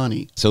amounts of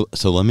money. So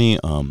let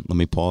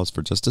me pause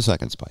for just a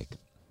second, Spike.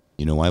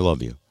 You know I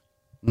love you.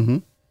 Mm-hmm.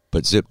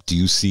 But Zip, do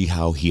you see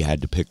how he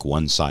had to pick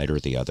one side or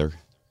the other?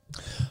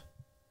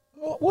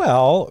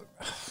 Well,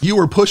 You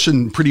were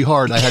pushing pretty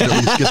hard. I had to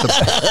at least get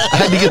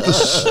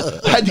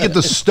I had to get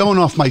the stone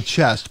off my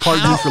chest.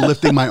 Pardon me for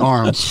lifting my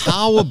arms.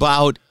 How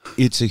about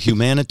it's a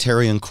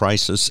humanitarian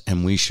crisis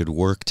and we should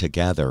work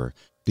together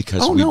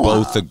because Oh, we no,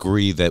 both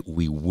agree that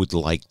we would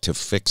like to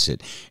fix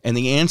it? And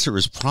the answer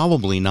is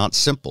probably not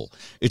simple.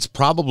 It's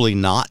probably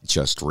not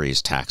just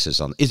raise taxes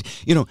on it.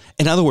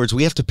 In other words,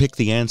 we have to pick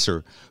the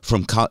answer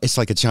from it's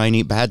like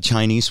a bad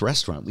Chinese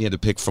restaurant. We had to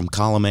pick from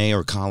column A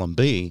or column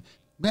B.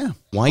 Yeah.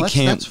 Why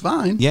can't that's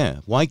fine.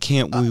 Yeah. Why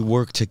can't we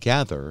work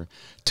together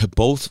to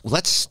both?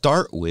 Let's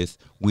start with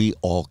we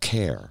all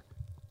care,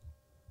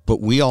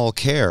 but we all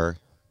care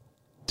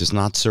does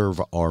not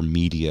serve our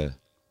media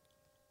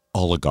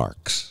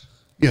oligarchs.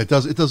 Yeah, it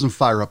does. It doesn't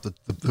fire up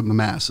the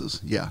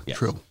masses. Yeah, Yes.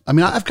 true. I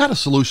mean, I've got a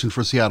solution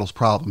for Seattle's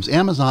problems.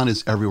 Amazon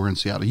is everywhere in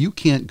Seattle. You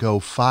can't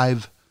go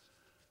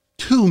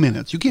 2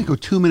 minutes. You can't go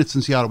 2 minutes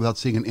in Seattle without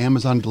seeing an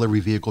Amazon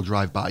delivery vehicle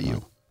drive by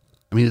you.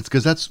 I mean, it's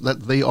because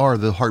they are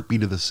the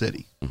heartbeat of the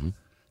city. Mm-hmm.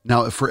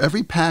 Now, for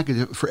every package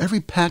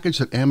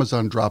that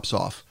Amazon drops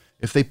off,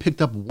 if they picked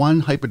up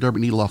one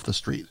hypodermic needle off the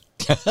street,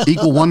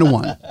 equal 1 to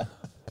 1,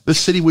 the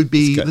city would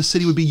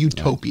be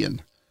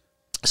utopian.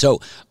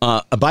 So,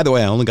 by the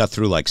way, I only got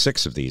through like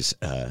 6 of these.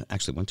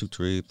 Actually, 1, 2,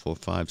 3, 4,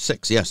 5,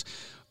 6. Yes,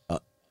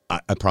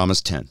 I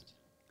promised 10.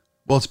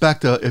 Well, it's back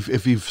to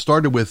if you've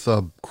started with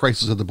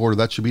Crisis at the Border,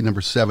 that should be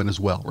number 7 as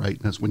well,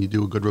 right? That's when you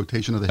do a good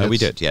rotation of the hits. We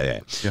did, yeah.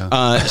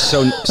 Yeah.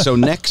 So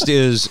next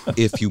is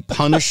if you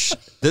punish.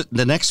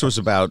 The next was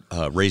about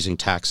raising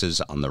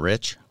taxes on the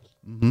rich,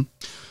 Mm-hmm.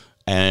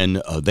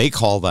 and they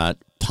call that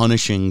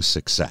punishing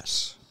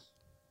success.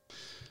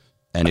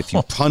 And if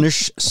you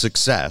punish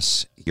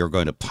success, you're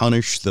going to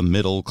punish the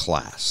middle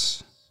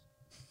class.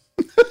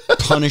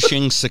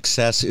 Punishing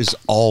success is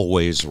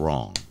always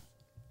wrong.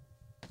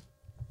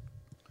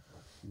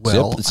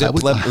 Well,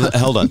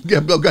 hold on. Yeah,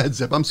 go ahead,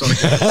 Zip. I'm sorry.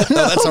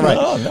 No, that's all right.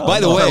 By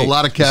the way, a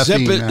lot of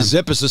caffeine, man.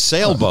 Zip is a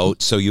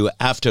sailboat, so you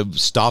have to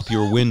stop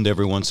your wind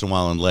every once in a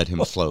while and let him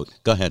float.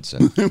 Go ahead,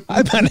 Zip.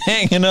 I've been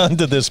hanging on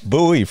to this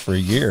buoy for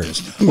years.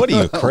 What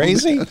are you,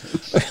 crazy?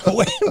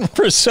 Waiting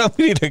for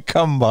somebody to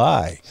come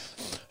by.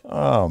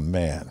 Oh,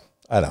 man.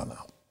 I don't know.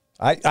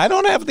 I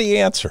don't have the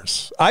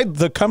answers.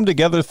 The come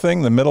together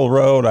thing, the middle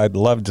road, I'd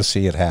love to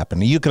see it happen.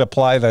 You could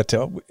apply that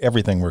to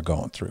everything we're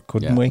going through,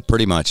 couldn't we?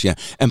 Pretty much, yeah.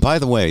 And by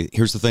the way,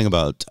 here's the thing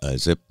about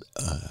Zip,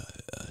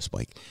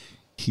 Spike.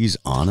 He's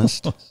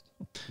honest,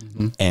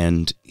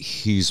 and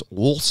he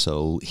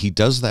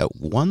does that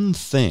one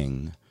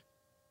thing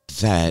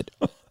that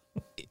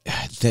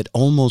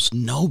almost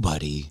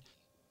nobody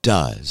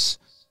does,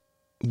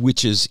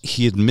 which is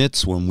he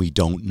admits when we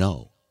don't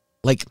know.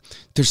 Like,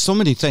 there's so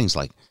many things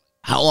like,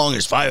 how long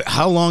is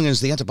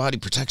the antibody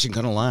protection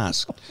going to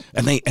last?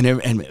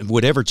 And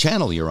whatever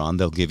channel you're on,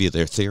 they'll give you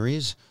their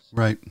theories.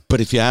 Right.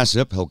 But if you ask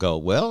Zip, he'll go,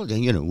 well,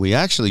 we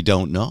actually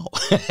don't know.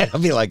 I'll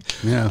be like,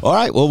 yeah. All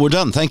right, well, we're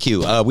done. Thank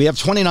you. We have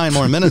 29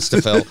 more minutes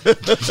to fill.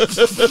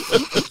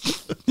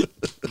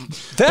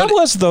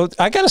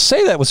 I got to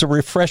say, that was a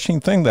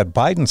refreshing thing that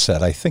Biden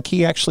said. I think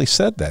he actually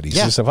said that. He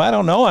says, if I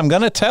don't know, I'm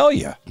going to tell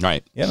you.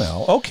 Right.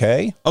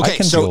 Okay. Okay, I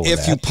can so deal with if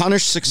that. you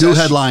punish success. New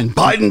headline,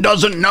 Biden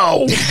doesn't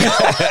know.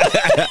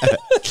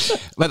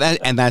 But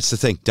that's the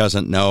thing.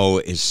 Doesn't know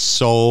is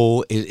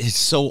so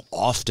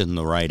often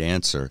the right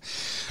answer.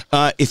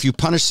 If you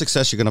punish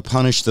success, you're going to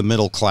punish the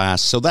middle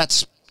class. So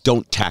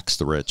don't tax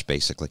the rich,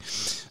 basically.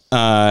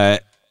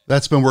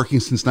 That's been working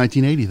since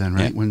 1980 then,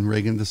 right? Yeah. When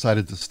Reagan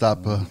decided to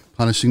stop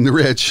punishing the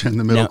rich, and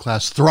the middle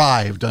class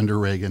thrived under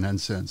Reagan and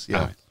since.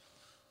 Yeah. Right.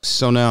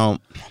 So now,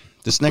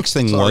 this next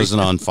thing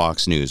wasn't on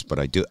Fox News, but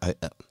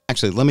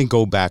actually, let me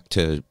go back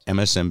to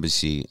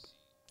MSNBC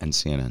and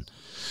CNN.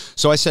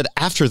 So I said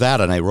after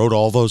that, and I wrote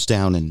all those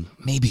down in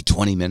maybe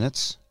 20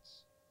 minutes.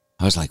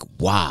 I was like,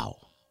 wow.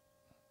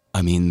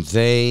 I mean,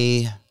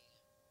 they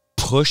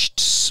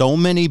pushed so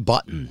many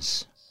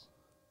buttons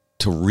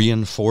to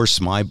reinforce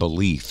my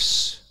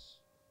beliefs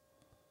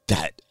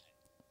that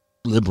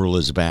liberal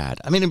is bad.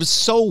 I mean, it was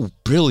so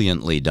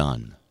brilliantly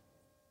done.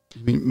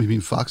 You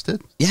mean Fox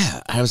did?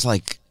 Yeah, I was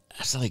like,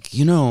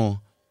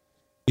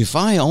 if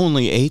I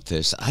only ate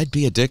this, I'd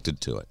be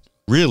addicted to it,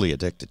 really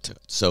addicted to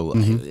it. So,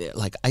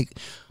 I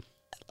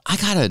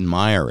gotta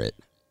admire it.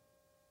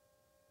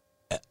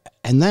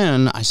 And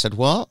then I said,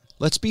 well,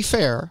 let's be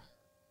fair.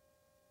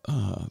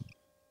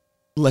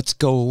 Let's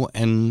go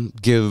and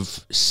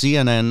give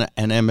CNN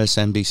and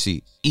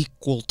MSNBC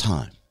equal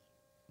time.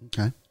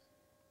 Okay.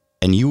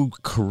 And you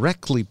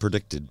correctly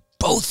predicted,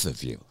 both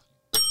of you,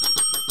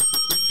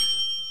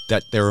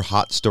 that their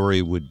hot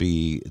story would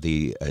be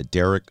the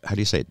Derek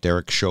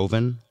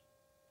Chauvin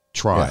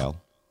trial,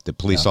 the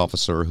police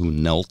officer who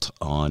knelt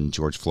on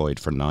George Floyd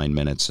for 9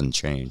 minutes and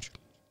change.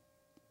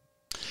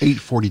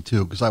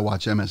 8:42, because I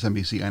watch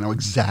MSNBC. I know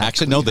exactly.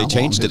 Actually, no, they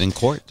changed it in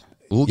court.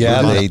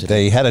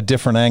 They had a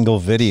different angle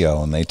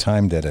video, and they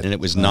timed it. And it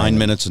was 9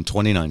 minutes and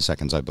 29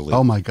 seconds, I believe.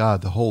 Oh my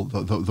God, the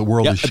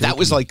world is shaking. That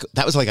was like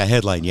a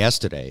headline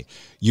yesterday.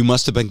 You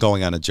must have been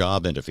going on a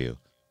job interview.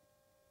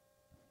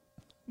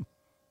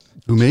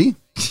 Who, me?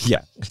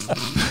 Yeah.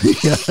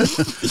 Yeah.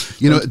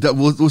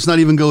 Let's not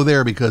even go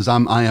there, because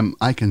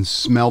I can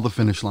smell the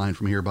finish line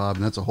from here, Bob,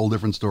 and that's a whole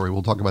different story.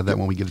 We'll talk about that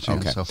when we get a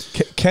chance. Okay.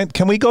 So.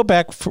 Can we go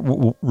back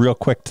real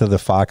quick to the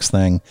Fox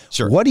thing?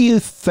 Sure. What do you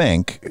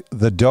think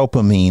the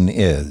dopamine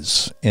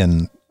is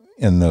in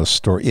those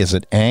stories? Is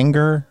it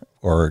anger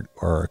or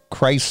a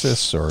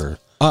crisis or?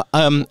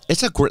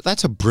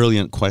 That's a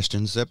brilliant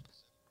question, Zip.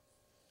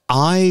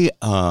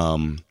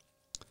 To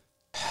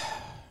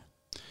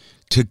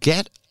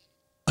get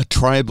a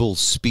tribal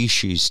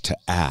species to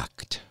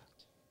act,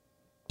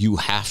 you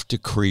have to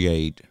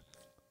create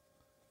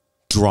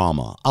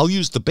drama. I'll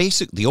use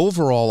the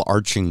overall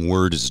arching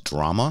word is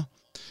drama,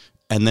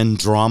 and then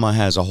drama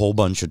has a whole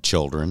bunch of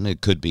children. It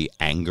could be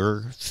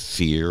anger,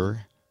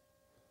 fear.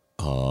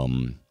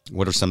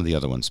 What are some of the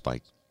other ones,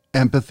 Spike?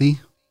 Empathy.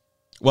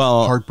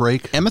 Well,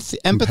 heartbreak. Empathy.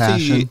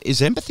 Compassion.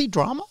 Is empathy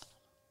drama?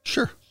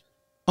 Sure.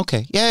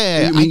 Okay.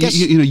 Yeah. I mean, I guess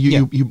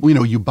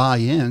you buy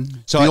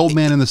in. So the Old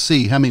Man in the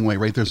Sea, Hemingway,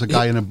 right? There's a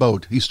guy in a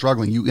boat. He's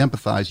struggling. You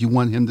empathize. You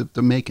want him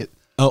to make it.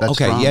 Oh, That's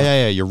okay. drama.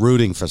 Yeah. You're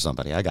rooting for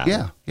somebody. I got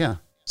it. Yeah.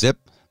 Zip.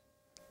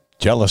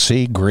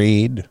 Jealousy,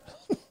 greed.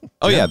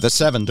 Oh yeah, the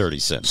 7 dirty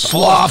sins.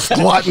 Sloth,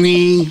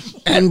 gluttony,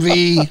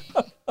 envy,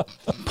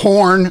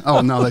 porn.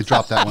 Oh no, they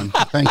dropped that one.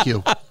 Thank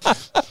you.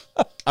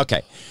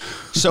 Okay.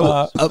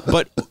 So,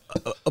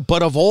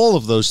 but of all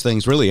of those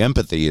things, really,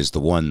 empathy is the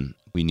one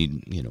we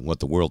need. What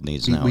the world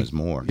needs now is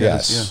more.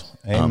 Yes.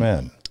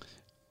 Amen.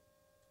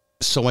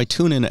 So I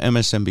tune in to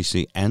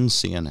MSNBC and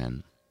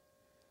CNN,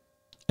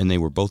 and they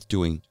were both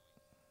doing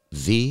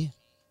the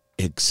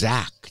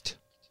exact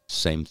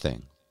same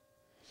thing.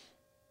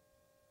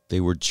 They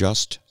were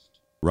just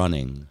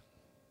running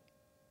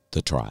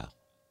the trial.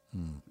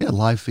 Yeah,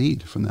 live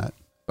feed from that.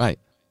 Right.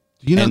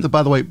 Do you know And- that,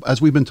 by the way,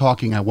 as we've been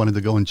talking, I wanted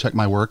to go and check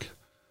my work.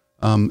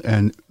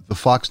 And the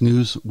Fox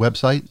News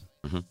website,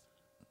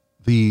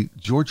 the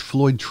George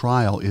Floyd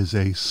trial is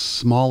a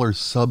smaller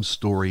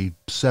sub-story,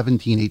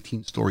 17,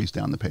 18 stories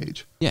down the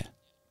page. Yeah.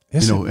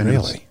 Is You know, it and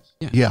it's- really?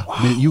 Yeah.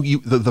 I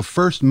mean, the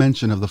first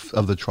mention of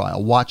the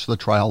trial, watch the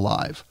trial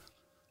live.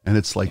 And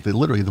it's like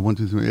literally the 1,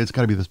 2, 3, it's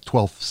got to be the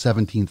 12th,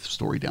 17th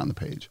story down the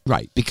page.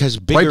 Right. Because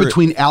bigger, Right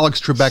between Alex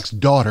Trebek's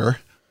daughter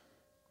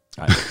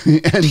and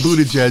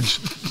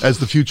Buttigieg as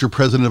the future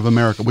president of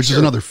America, which is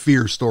another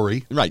fear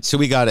story. Right. So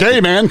we got it.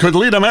 Gay man could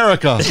lead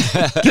America.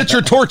 Get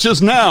your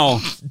torches now.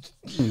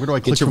 Where do I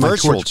click Get your for my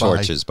virtual torch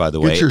torches, by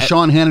the way. Get your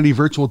Sean Hannity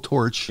virtual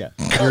torch. Yeah.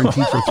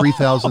 Guaranteed for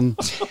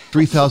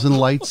 3,000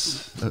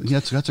 lights. Yeah,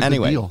 that's a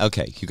Anyway, good deal.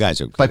 okay. You guys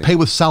are. If I pay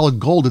with solid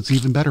gold, it's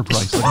even better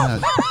price. Look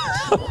at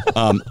that.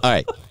 All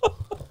right.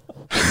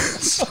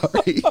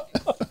 Sorry.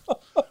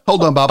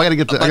 Hold on, Bob. I got to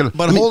get the.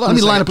 But hold on Let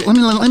me a line up.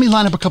 second. Let me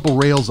line up a couple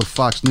rails of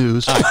Fox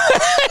News.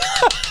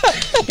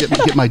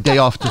 Get my day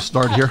off to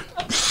start here.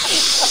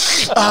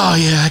 Oh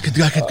yeah, I could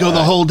go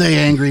the whole day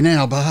angry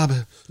now, Bob.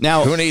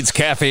 Now, Who needs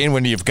caffeine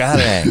when you've got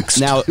angst?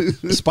 now,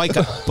 Spike,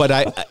 but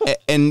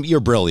and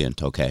you're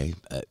brilliant, okay?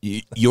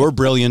 You're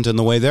brilliant in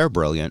the way they're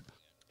brilliant,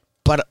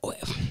 but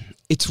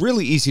it's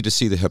really easy to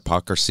see the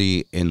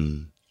hypocrisy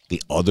in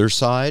the other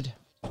side.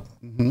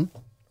 Mm-hmm.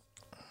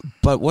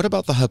 But what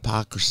about the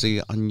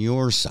hypocrisy on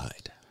your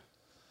side?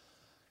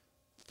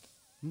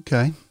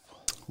 Okay,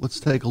 let's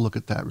take a look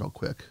at that real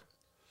quick.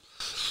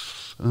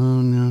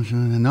 Oh no,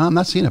 I'm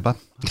not seeing it, Bob.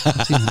 I'm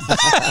not seeing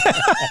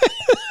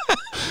it.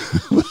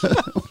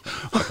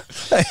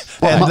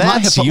 And my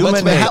that's hypo- human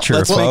let's make- nature,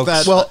 Let's make folks.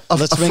 that. Well, a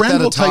let's make friend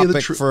that a will tell you the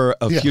topic truth. for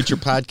a Yeah. future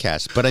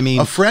podcast. But I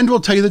mean, A friend will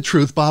tell you the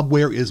truth, Bob.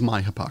 Where is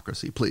my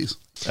hypocrisy, please?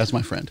 As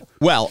my friend.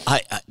 well,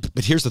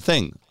 but here's the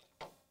thing.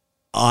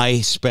 I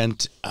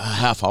spent a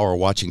half hour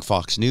watching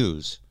Fox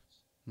News,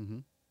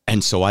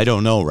 and so I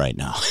don't know right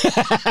now.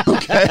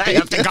 Okay, I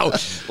have to go.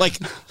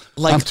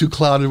 Like I'm too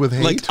clouded with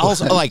hate. like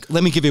also like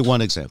let me give you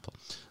one example,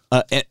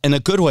 and a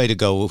good way to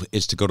go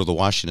is to go to the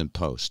Washington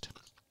Post,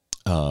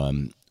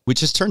 which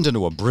has turned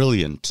into a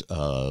brilliant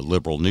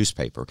liberal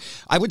newspaper.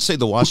 I would say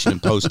the Washington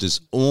Post is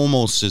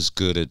almost as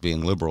good at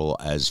being liberal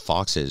as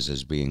Fox is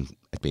as being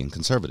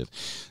conservative.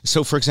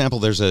 So, for example,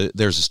 there's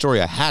a story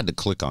I had to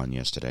click on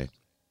yesterday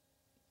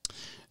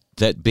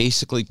that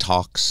basically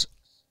talks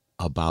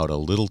about a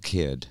little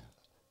kid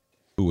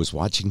who was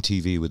watching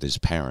TV with his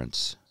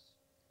parents.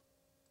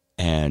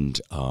 And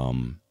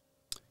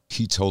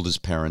he told his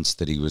parents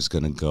that he was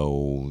going to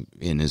go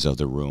in his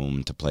other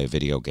room to play a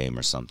video game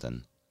or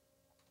something.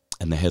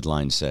 And the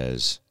headline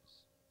says,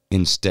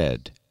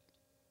 instead,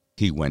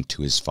 he went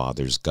to his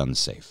father's gun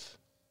safe.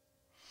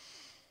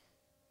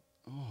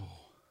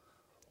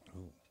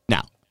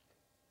 Now,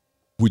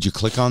 would you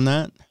click on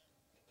that?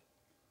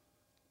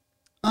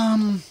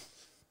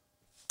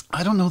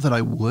 I don't know that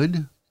I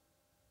would.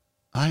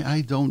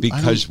 I don't.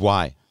 Because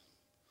why?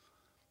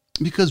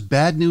 Because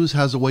bad news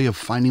has a way of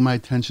finding my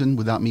attention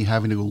without me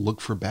having to go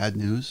look for bad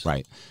news.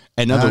 Right.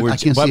 In other I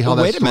words, can't see how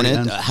that wait a story minute.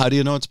 ends. How do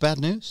you know it's bad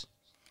news?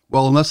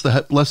 Well, unless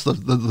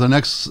the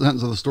next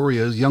sentence of the story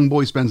is young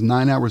boy spends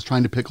 9 hours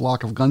trying to pick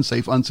lock of gun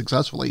safe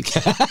unsuccessfully.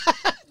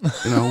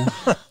 You know,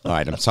 All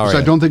right, I'm sorry. which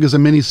I don't think is a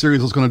mini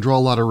series that's going to draw a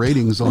lot of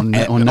ratings on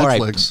All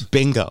right, Netflix.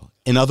 bingo.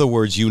 In other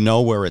words, you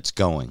know where it's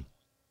going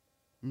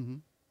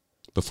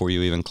before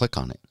you even click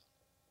on it.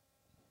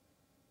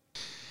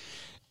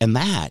 And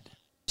that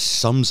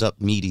sums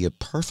up media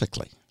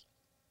perfectly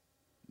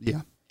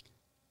Yeah.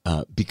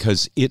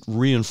 because it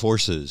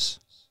reinforces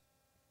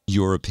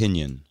your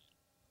opinion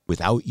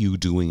without you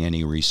doing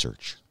any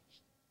research.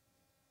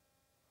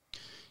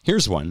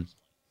 Here's one.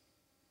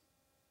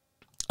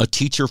 A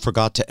teacher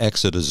forgot to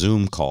exit a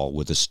Zoom call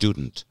with a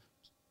student.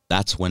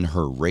 That's when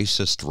her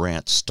racist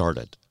rant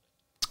started.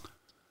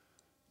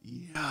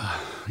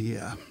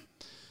 Yeah.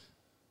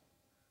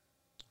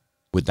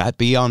 Would that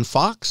be on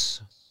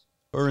Fox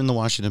or in the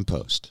Washington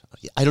Post?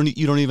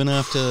 You don't even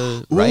have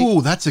to, right?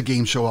 Ooh, that's a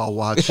game show I'll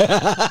watch.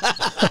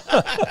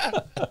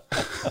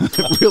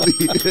 It really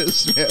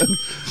is,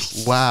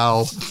 man.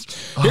 Wow.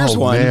 Here's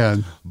one.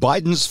 Man.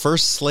 Biden's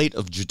first slate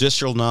of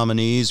judicial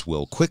nominees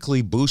will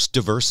quickly boost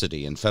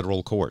diversity in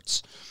federal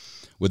courts.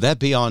 Would that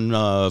be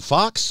on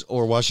Fox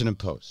or Washington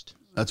Post?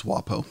 That's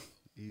WAPO.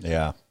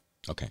 Yeah.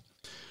 Okay.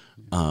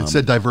 It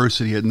said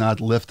diversity and not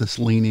leftist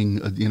leaning,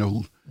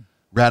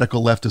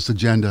 radical leftist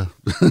agenda.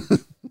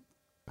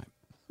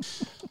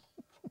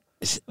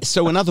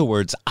 So in other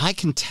words, I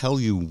can tell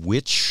you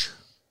which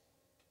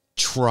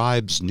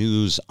tribe's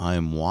news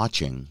I'm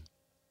watching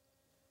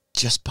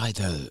just by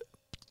the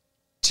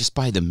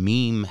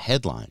meme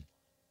headline.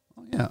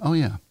 Oh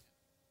yeah.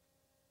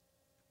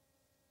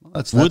 Well,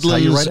 that's how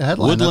you write a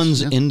headline.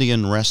 Woodlands Yeah.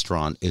 Indian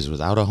restaurant is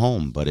without a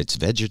home, but its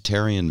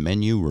vegetarian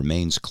menu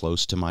remains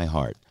close to my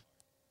heart.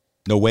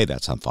 No way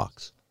that's on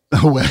Fox.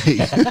 away.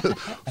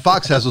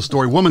 Fox has a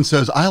story. Woman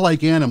says, I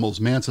like animals.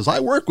 Man says, I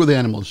work with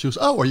animals. She goes,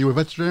 oh, are you a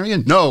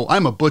veterinarian? No,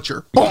 I'm a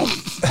butcher. Boom.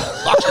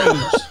 Fox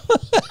News.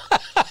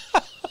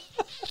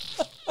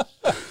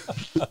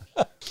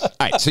 All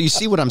right, so you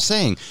see what I'm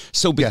saying.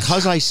 So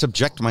because I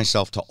subject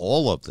myself to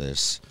all of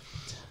this,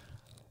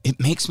 it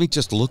makes me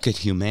just look at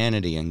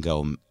humanity and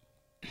go,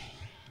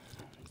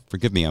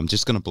 forgive me, I'm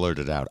just going to blurt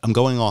it out. I'm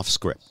going off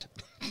script.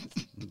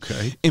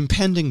 Okay.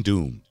 Impending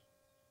doom.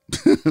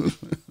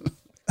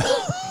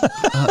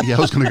 Yeah, I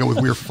was going to go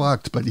with we're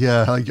fucked, but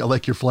yeah, I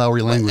like your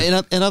flowery language.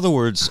 In other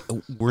words,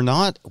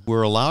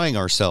 we're allowing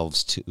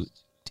ourselves to,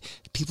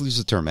 people use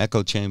the term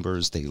echo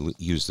chambers, they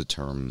use the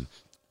term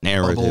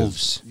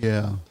narratives. Bubbles.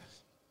 Yeah.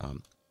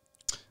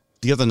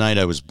 The other night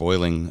I was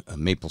boiling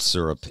maple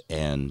syrup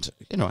and,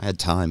 I had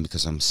time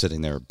because I'm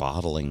sitting there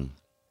bottling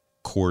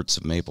quarts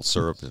of maple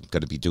syrup. I'm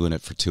going to be doing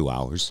it for 2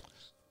 hours.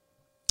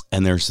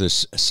 And there's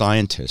this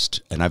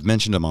scientist, and I've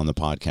mentioned him on the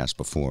podcast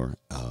before.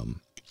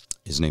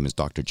 His name is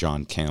Dr.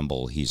 John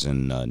Campbell. He's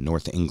in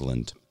North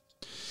England.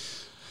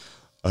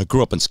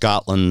 Grew up in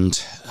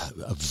Scotland,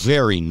 a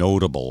very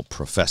notable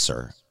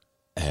professor,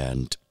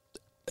 and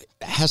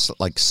has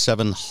like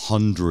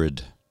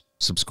 700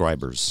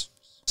 subscribers.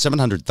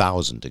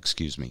 700,000,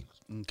 excuse me.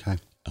 Okay.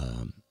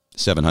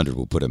 700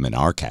 will put him in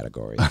our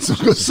category. That's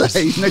what I was going to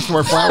say, next to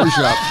our flower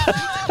shop.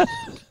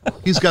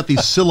 He's got the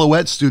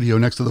Silhouette studio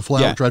next to the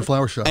dried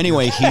flower shop.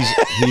 Anyway,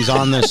 he's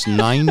on this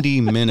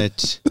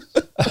 90-minute...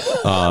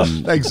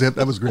 Thanks, Zip.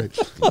 That was great.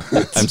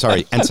 I'm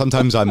sorry. And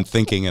sometimes I'm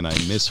thinking and I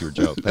miss your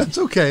joke. That's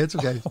okay. It's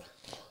okay.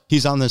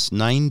 He's on this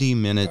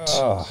 90-minute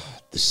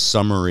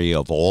summary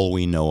of all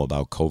we know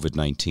about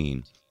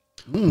COVID-19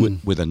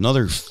 with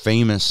another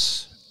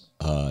famous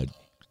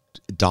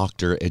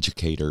doctor,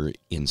 educator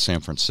in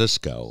San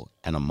Francisco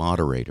and a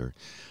moderator.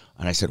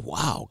 And I said,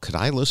 wow, could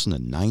I listen to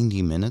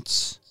 90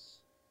 minutes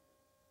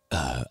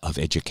of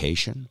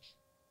education?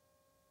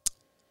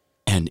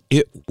 And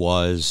it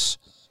was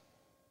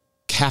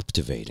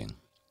captivating.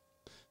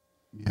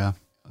 Yeah.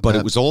 But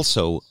it was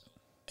also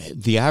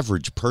the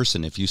average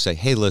person. If you say,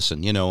 hey,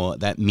 listen,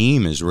 that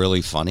meme is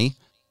really funny.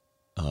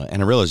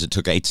 And I realize it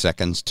took 8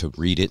 seconds to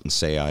read it and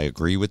say, I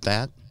agree with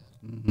that.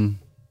 Mm-hmm.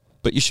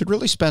 But you should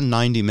really spend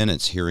 90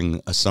 minutes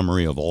hearing a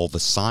summary of all the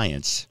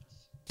science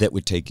that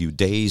would take you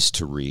days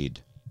to read,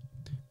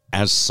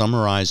 as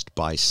summarized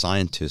by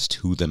scientists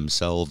who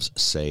themselves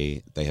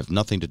say they have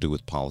nothing to do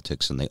with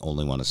politics and they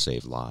only want to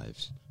save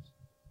lives.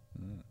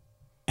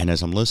 And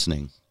as I'm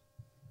listening,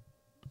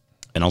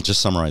 and I'll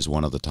just summarize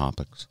one of the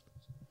topics.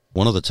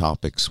 One of the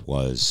topics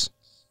was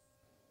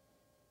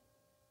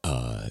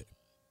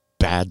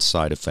bad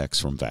side effects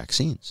from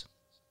vaccines.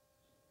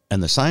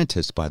 And the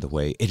scientists, by the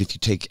way, and if you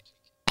take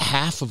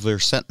half of their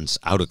sentence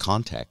out of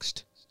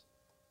context,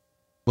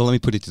 well, let me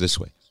put it this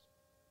way.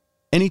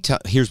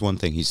 Here's one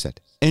thing he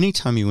said.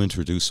 Anytime you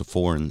introduce a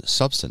foreign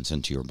substance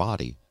into your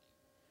body,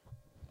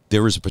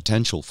 there is a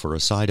potential for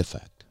a side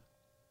effect.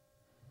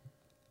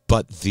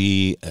 But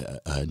the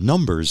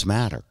numbers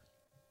matter.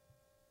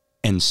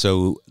 And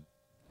so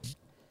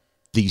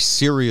the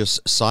serious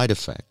side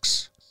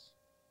effects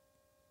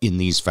in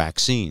these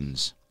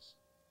vaccines,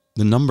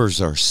 the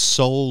numbers are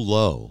so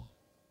low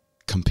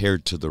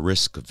compared to the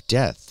risk of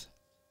death.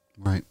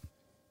 Right.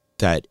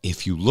 That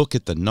if you look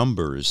at the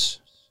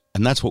numbers,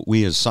 and that's what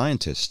we as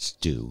scientists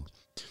do,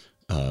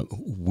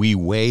 we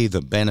weigh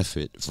the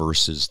benefit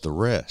versus the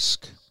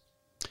risk.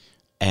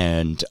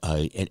 And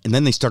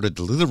then they started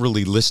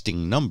literally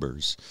listing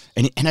numbers.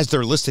 And as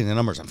they're listing the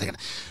numbers, I'm thinking,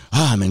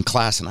 I'm in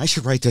class and I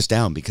should write this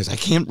down because I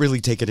can't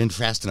really take it in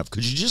fast enough.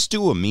 Could you just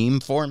do a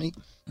meme for me?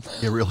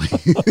 Yeah, really.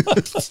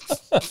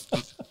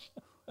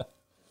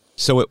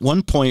 So at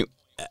one point,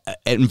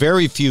 and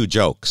very few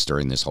jokes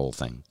during this whole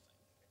thing,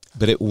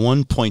 but at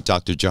one point,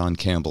 Dr. John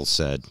Campbell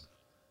said,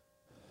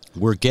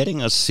 we're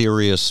getting a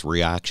serious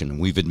reaction.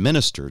 We've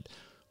administered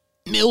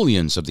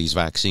millions of these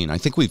vaccines. I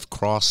think we've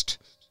crossed...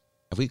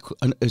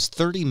 Is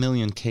 30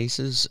 million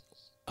cases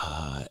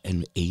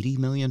and 80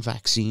 million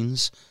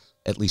vaccines,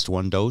 at least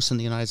one dose in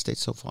the United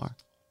States so far?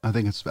 I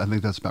think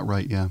that's about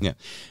right, yeah. Yeah.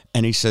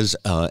 And he says,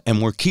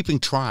 and we're keeping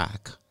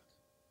track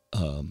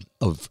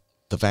of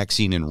the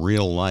vaccine in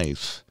real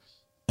life,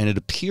 and it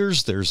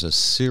appears there's a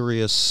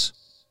serious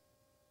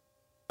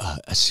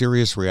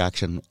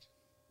reaction,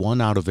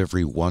 1 out of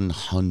every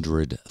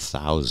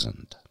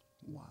 100,000.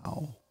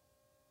 Wow.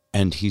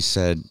 And he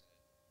said,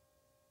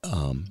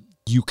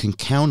 you can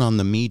count on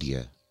the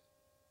media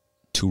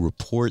to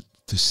report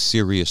the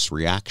serious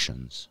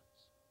reactions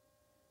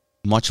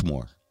much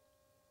more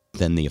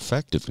than the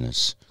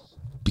effectiveness,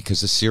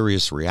 because the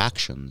serious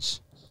reactions,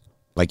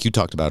 like you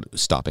talked about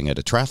stopping at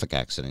a traffic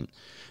accident,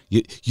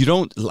 you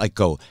don't like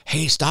go,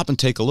 hey, stop and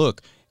take a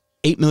look.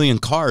 8 million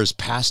cars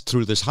passed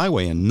through this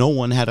highway and no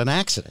one had an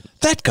accident.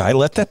 That guy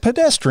let that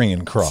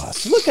pedestrian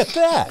cross. Look at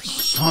that.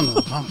 Son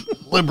of a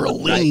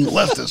liberal leaning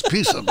leftist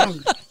piece of...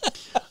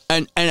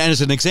 And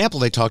as an example,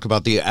 they talk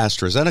about the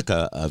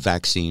AstraZeneca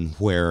vaccine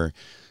where,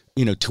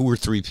 2 or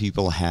 3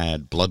 people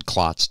had blood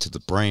clots to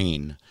the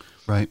brain.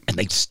 Right. And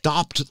they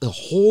stopped the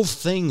whole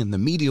thing, and the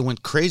media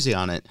went crazy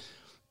on it.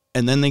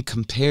 And then they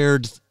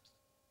compared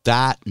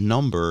that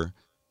number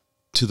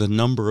to the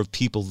number of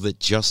people that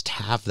just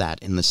have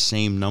that in the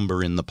same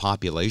number in the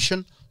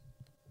population.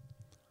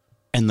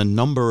 And the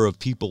number of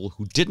people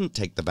who didn't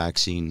take the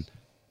vaccine,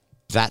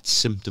 that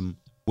symptom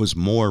was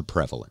more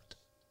prevalent.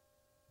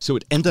 So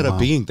it ended up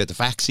being that the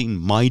vaccine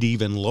might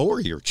even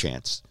lower your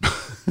chance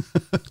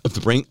of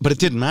the brain, but it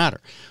didn't matter.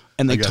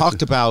 And they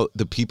talked about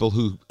the people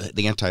who,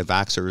 the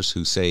anti-vaxxers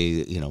who say,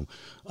 you know,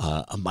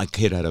 my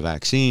kid had a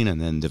vaccine and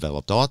then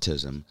developed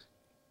autism.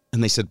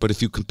 And they said, but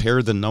if you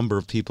compare the number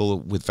of people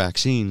with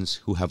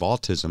vaccines who have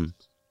autism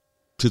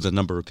to the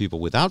number of people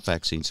without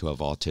vaccines who have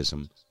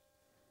autism,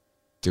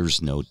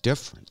 there's no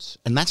difference.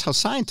 And that's how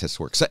scientists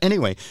work. So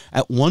anyway,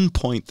 at one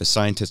point, the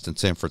scientist in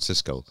San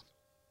Francisco,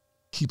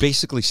 he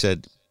basically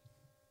said,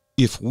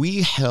 if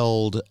we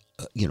held,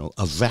 you know,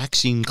 a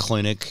vaccine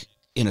clinic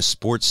in a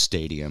sports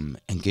stadium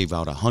and gave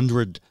out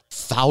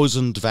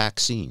 100,000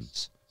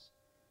 vaccines,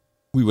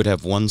 we would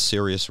have one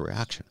serious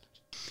reaction.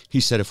 He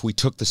said if we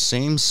took the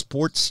same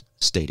sports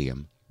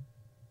stadium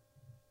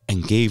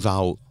and gave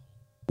out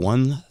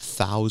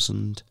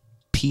 1,000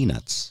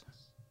 peanuts,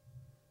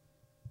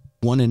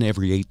 1 in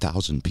every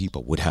 8,000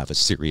 people would have a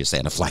serious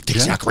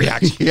anaphylactic shock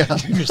reaction.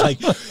 It's like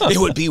it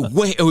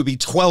would be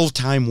 12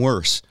 times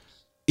worse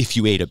if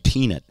you ate a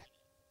peanut.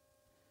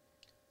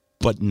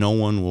 But no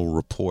one will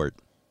report.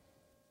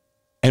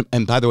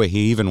 And by the way,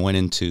 he even went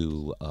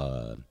into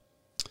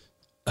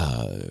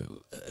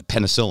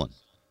penicillin.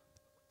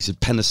 He said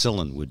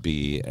penicillin would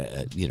be,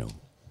 you know,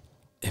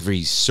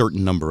 every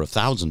certain number of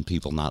 1,000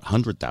 people, not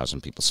 100,000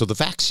 people. So the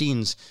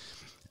vaccines,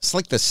 it's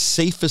like the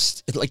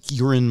safest, like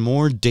you're in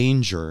more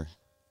danger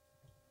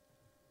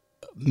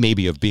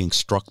maybe of being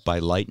struck by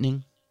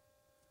lightning.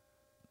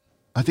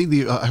 I think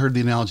I heard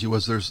the analogy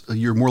was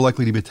you're more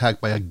likely to be attacked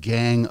by a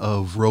gang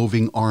of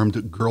roving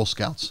armed Girl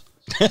Scouts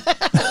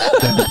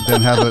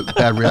than have a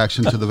bad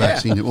reaction to the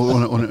vaccine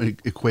on an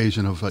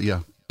equation of per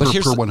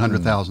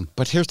 100,000.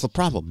 But here's the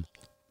problem: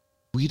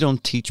 we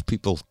don't teach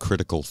people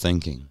critical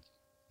thinking.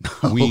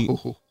 We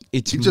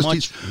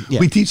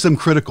teach them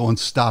critical and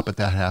stop at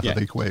that half of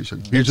the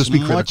equation. You just be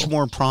critical. It's much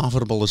more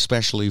profitable,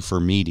 especially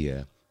for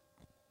media,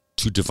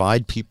 to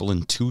divide people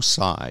in two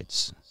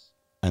sides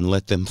and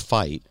let them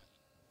fight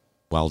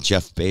while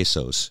Jeff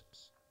Bezos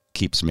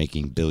keeps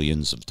making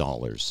billions of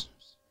dollars.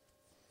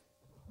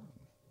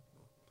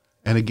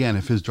 And again,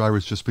 if his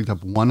drivers just picked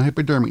up one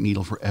hypodermic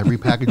needle for every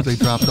package they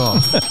dropped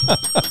off,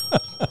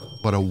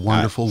 what a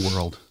wonderful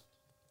world.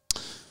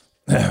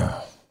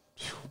 That's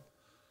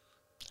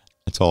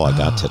all I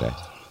got today.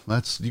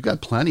 You got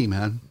plenty,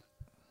 man.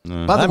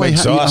 By the way,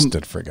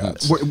 exhausted for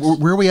God's sake.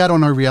 Where are we at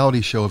on our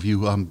reality show of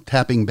you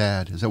tapping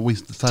bad? Is that what we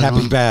decided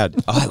Tapping on? bad.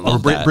 Oh, I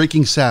love that.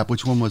 Breaking Sap.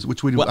 Which one was?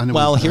 Which we?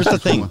 Well, here's the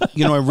thing.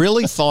 You know, I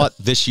really thought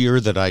this year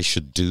that I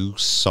should do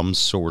some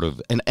sort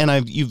of,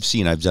 and you've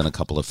seen I've done a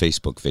couple of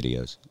Facebook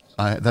videos.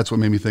 That's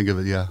what made me think of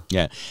it. Yeah.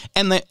 Yeah,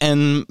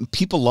 and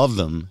people love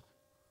them,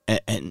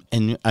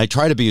 and I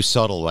try to be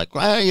subtle, like,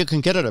 well, you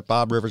can get it at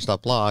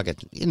BobRivers.blog. And,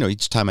 you know,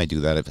 each time I do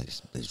that, if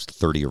there's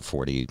 30 or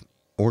 40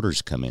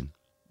 orders come in.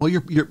 Well,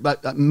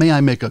 may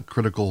I make a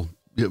critical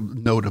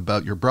note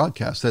about your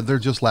broadcast that they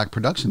just lack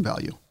production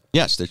value?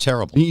 Yes, they're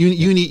terrible.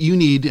 You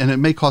need, and it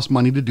may cost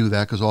money to do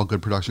that because all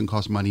good production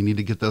costs money. You need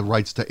to get the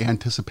rights to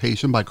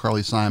Anticipation by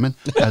Carly Simon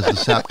as the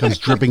sap comes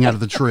dripping out of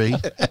the tree.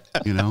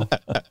 You know,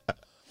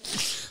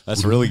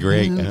 that's really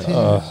great.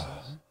 So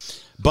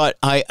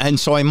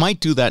I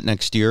might do that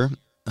next year.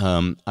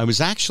 I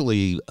was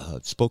actually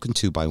spoken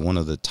to by one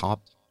of the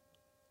top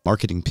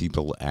marketing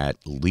people at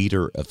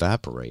Leader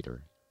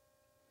Evaporator.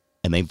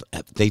 And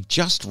they've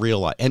just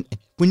realized, and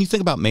when you think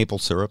about maple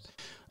syrup,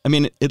 I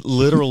mean, it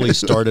literally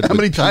started. How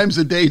many times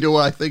a day do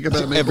I think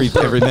about maple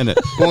syrup? Every minute.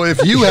 Boy,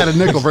 if you had a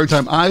nickel for every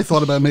time I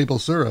thought about maple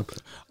syrup,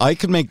 I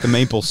could make the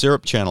maple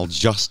syrup channel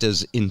just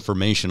as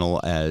informational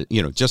as,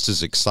 you know, just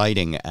as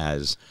exciting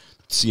as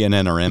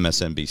CNN or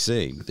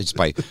MSNBC. It's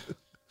by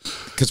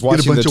because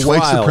watching the trial.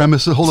 White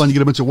supremacists. Hold on, you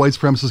get a bunch of white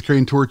supremacists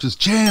carrying torches.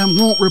 Jam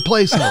won't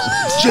replace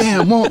us.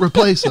 Jam won't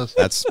replace us.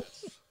 That's.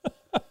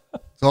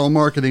 It's all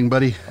marketing,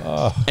 buddy.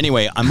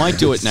 Anyway, I might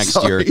do it next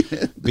year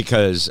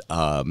because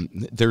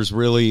there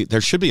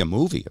should be a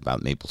movie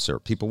about maple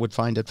syrup. People would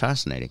find it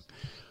fascinating.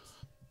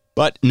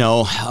 But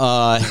no,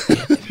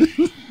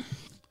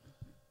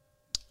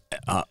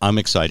 I'm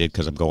excited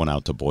because I'm going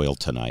out to boil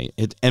tonight.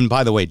 And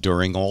by the way,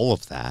 during all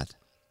of that,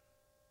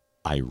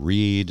 I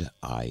read,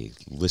 I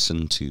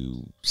listen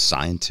to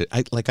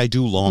I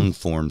do long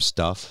form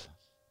stuff,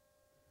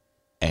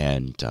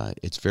 and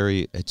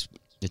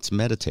it's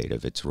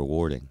meditative. It's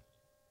rewarding.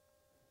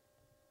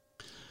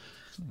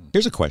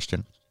 Here's a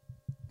question.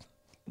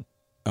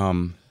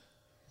 How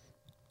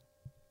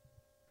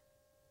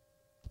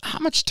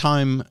much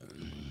time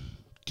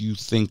do you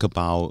think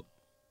about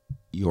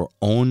your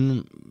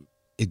own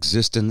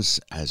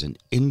existence as an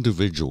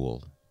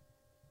individual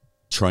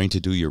trying to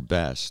do your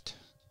best,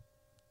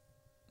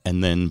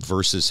 and then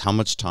versus how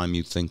much time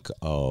you think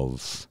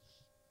of,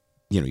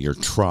 you know, your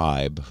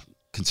tribe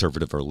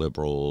conservative or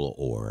liberal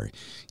or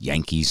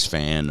Yankees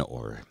fan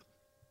or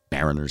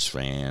Mariners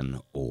fan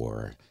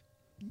or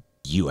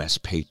U.S.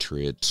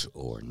 patriot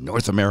or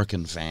North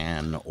American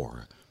fan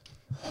or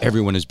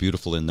everyone is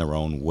beautiful in their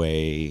own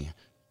way,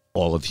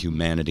 all of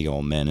humanity,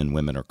 all men and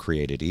women are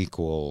created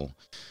equal,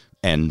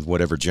 and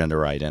whatever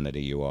gender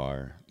identity you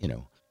are, you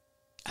know,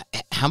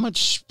 how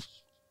much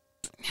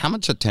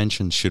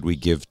attention should we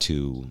give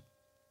to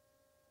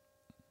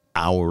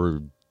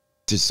our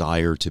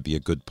desire to be a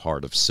good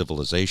part of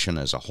civilization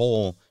as a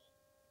whole,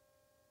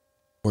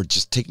 or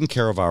just taking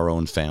care of our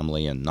own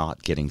family and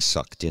not getting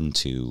sucked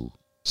into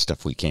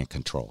stuff we can't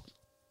control?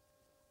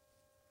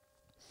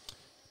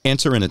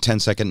 Answer in a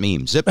 10-second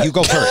meme. Zip, you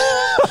go first.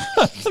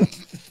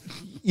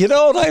 You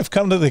know what? I've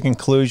come to the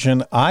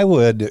conclusion I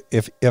would,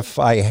 if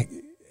I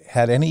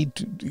had any,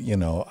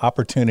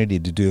 opportunity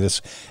to do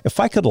this, if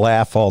I could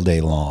laugh all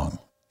day long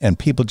and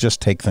people just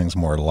take things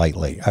more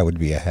lightly, I would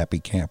be a happy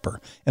camper.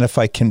 And if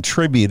I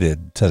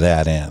contributed to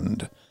that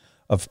end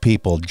of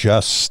people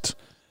just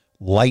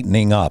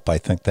lightening up, I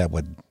think that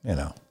would,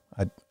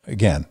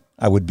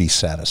 I would be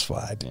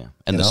satisfied. Yeah.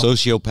 And the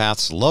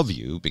sociopaths love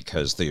you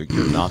because you're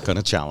not going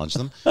to challenge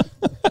them.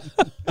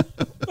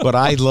 But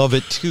I love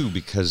it too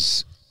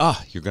because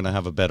you're going to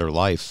have a better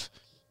life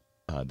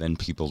than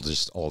people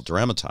just all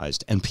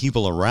dramatized. And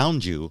people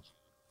around you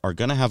are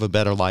going to have a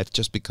better life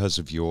just because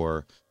of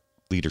your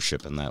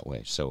leadership in that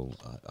way. So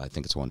I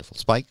think it's wonderful.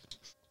 Spike?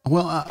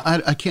 Well,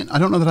 I can't. I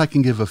don't know that I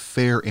can give a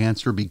fair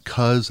answer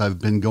because I've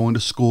been going to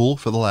school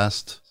for the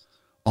last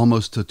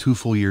almost 2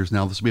 full years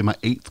now. This will be my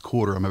 8th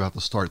quarter. I'm about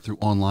to start through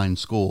online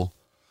school.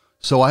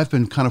 So I've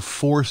been kind of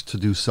forced to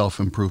do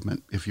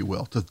self-improvement, if you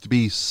will, to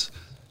be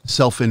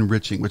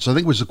self-enriching, which I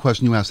think was the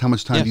question you asked. How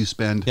much time do you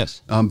spend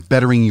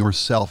bettering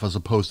yourself as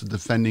opposed to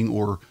defending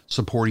or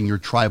supporting your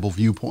tribal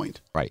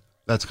viewpoint? Right.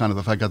 That's kind of,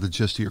 if I got the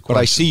gist of your question.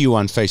 But I see you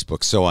on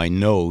Facebook, so I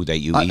know that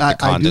you eat the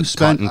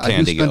cotton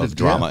candy of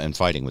drama and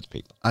fighting with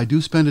people. I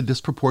do spend a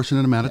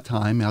disproportionate amount of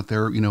time out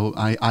there.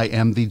 I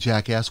am the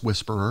jackass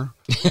whisperer.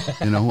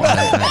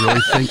 I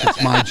really think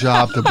it's my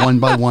job to one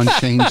by one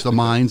change the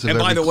minds of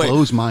every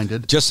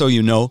closed-minded. Just so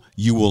you know,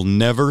 you will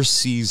never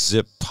see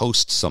Zip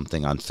post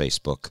something on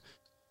Facebook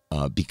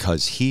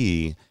because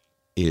he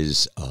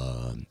is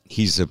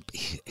he's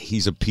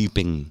a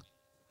peeping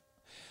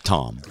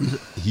Tom.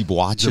 He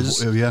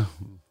watches,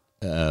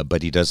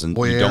 but he doesn't.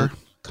 You don't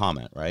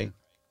comment, right?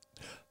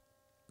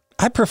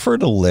 I prefer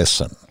to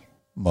listen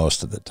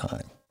most of the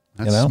time.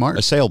 That's smart.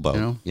 A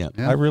sailboat. Yeah,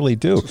 I really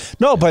do.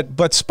 No,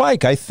 but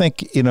Spike, I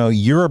think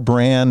your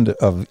brand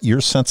of your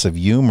sense of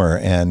humor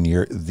and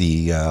your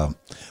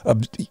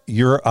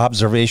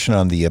observation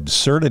on the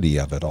absurdity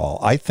of it all,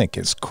 I think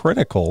is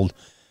critical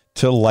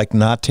to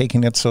not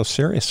taking it so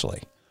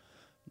seriously.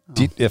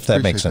 If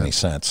that makes any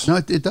sense. No,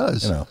 it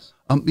does.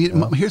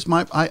 Here's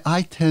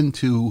I tend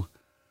to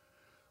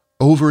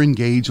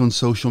over-engage on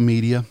social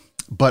media,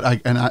 but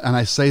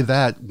I say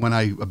that when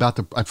I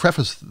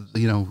preface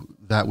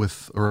that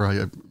with, or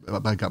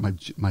I got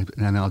my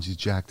analogies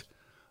jacked.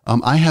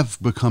 I have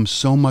become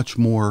so much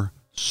more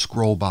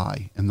scroll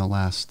by in the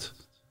last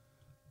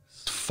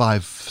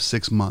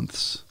 5-6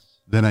 months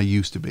than I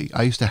used to be.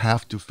 I used to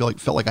have to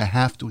felt like I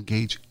have to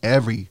engage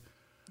every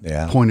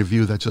point of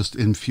view that just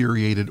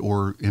infuriated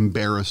or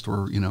embarrassed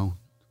or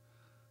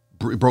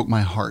broke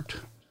my heart,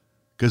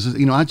 because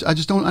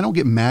I don't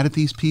get mad at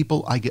these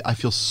people. I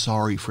feel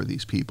sorry for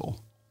these people,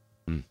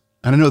 and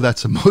I know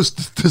that's the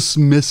most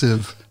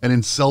dismissive and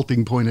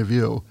insulting point of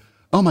view.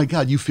 Oh my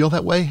God, you feel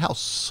that way? How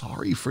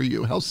sorry for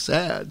you. How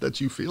sad that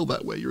you feel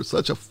that way. You're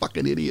such a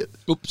fucking idiot.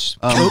 Oops.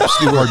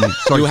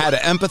 You had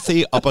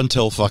empathy up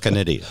until fucking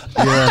idiot.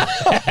 Yeah.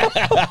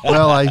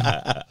 Well,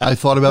 I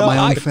thought about my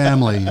own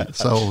family,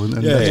 so that's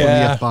when the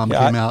F-bomb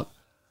came out.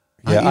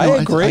 Yeah, I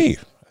agree.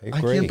 I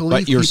can't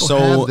believe people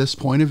have this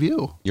point of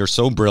view. You're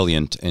so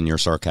brilliant in your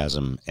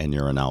sarcasm and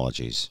your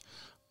analogies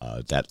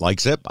that,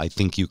 like Zip, I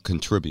think you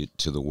contribute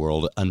to the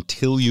world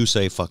until you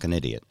say fucking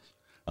idiot.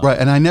 Right,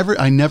 and I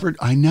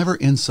never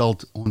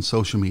insult on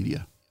social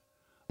media.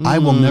 I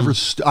will never.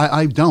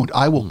 I don't.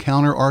 I will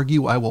counter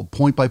argue. I will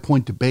point by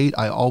point debate.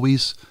 I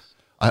always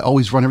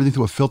run everything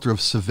through a filter of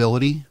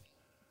civility.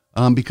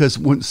 Because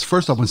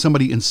first off, when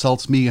somebody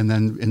insults me and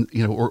then,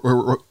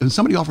 or when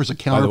somebody offers a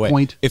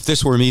counterpoint. If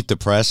this were Meet the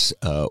Press,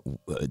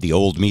 the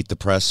old Meet the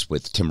Press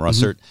with Tim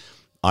Russert,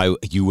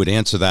 you would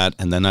answer that,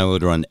 and then I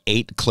would run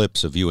 8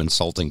 clips of you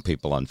insulting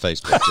people on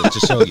Facebook to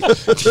show you.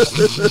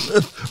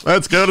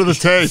 Let's go to the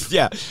tape.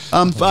 Yeah,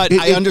 but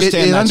I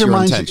understand that's your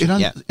intention.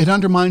 It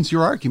undermines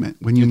your argument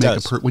when you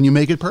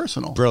make it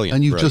personal. Brilliant,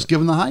 and you've just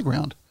given the high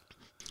ground.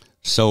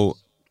 So.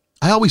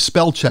 I always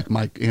spell check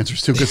my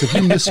answers too, because if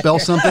you misspell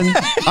something,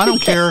 I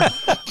don't care.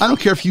 I don't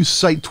care if you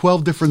cite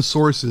 12 different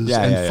sources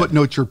and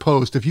footnote your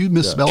post. If you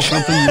misspell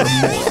something, you're a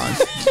moron.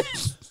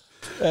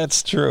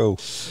 That's true.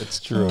 It's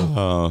true.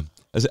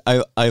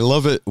 I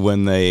love it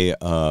when they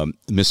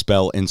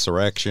misspell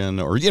insurrection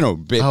or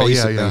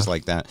basic things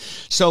like that.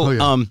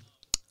 So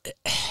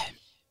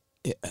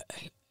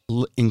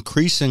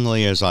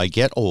increasingly as I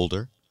get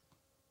older,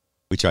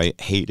 which I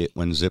hate it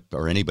when Zip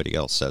or anybody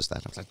else says that.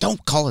 I was like,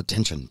 don't call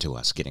attention to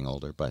us getting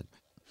older. But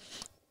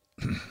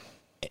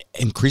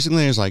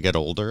increasingly as I get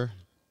older,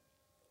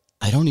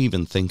 I don't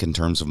even think in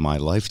terms of my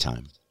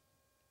lifetime.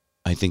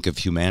 I think of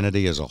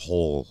humanity as a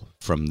whole,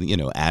 from, you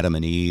know, Adam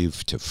and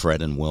Eve to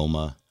Fred and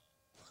Wilma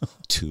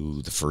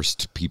to the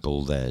first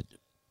people that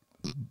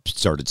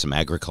started some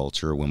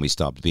agriculture when we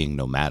stopped being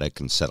nomadic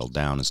and settled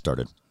down and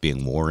started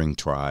being warring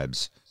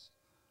tribes,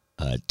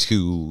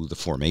 to the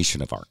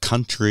formation of our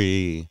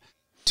country,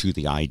 to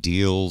the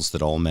ideals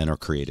that all men are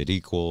created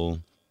equal,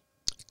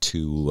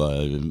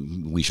 to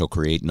we shall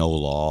create no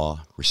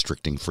law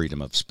restricting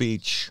freedom of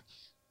speech,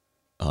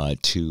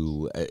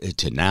 to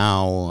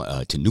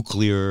now, to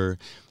nuclear.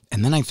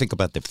 And then I think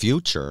about the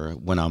future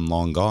when I'm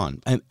long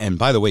gone. And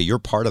by the way, you're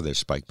part of this,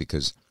 Spike,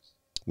 because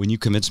when you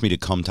convinced me to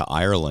come to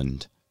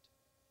Ireland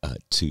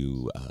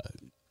to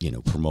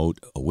promote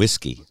a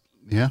whiskey,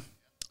 Yeah.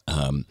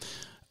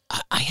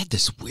 I had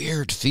this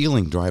weird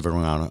feeling driving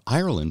around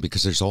Ireland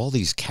because there's all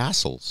these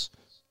castles.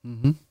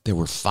 Mm-hmm. They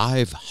were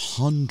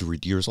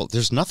 500 years old.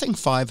 There's nothing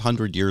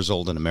 500 years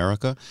old in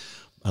America,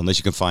 unless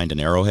you can find an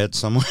Arrowhead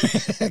somewhere,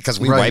 because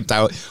we wiped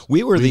out.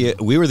 We were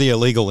the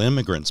illegal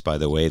immigrants, by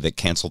the way, that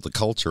canceled the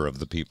culture of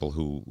the people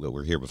who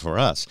were here before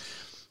us.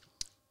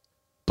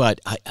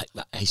 But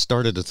I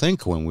started to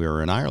think when we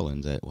were in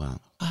Ireland that,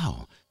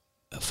 wow,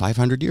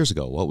 500 years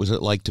ago, what was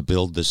it like to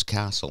build this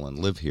castle and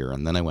live here?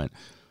 And then I went,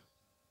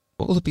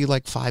 what will it be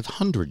like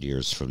 500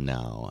 years from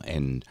now?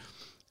 And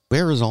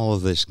where is all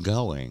of this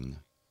going?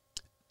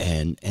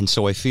 And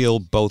so I feel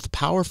both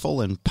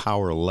powerful and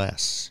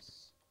powerless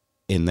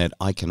in that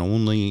I can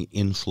only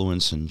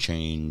influence and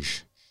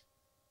change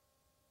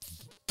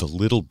the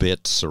little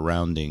bit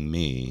surrounding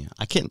me.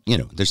 I can't,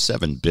 there's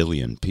 7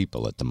 billion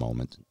people at the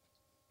moment.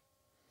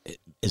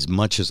 As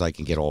much as I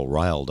can get all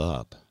riled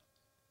up,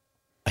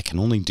 I can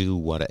only do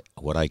what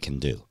I can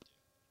do.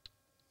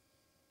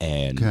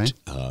 And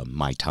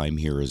my time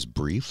here is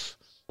brief,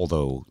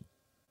 although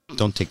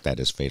don't take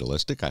that as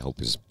fatalistic. I hope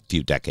there's a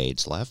few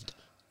decades left.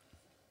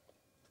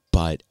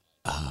 But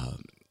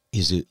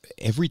is it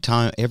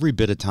every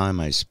bit of time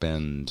I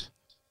spend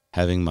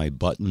having my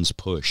buttons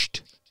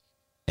pushed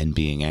and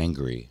being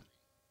angry,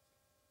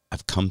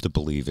 I've come to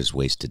believe is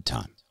wasted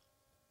time.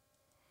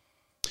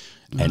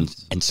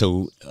 And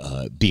so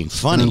being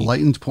funny,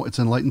 it's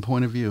an enlightened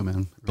point of view,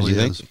 man. It really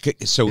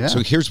is. So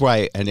here's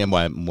why,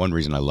 one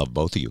reason I love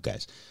both of you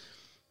guys.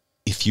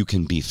 If you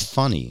can be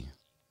funny,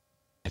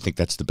 I think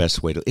that's the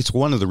best way to. It's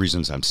one of the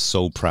reasons I'm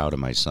so proud of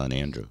my son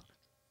Andrew,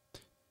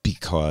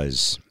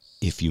 because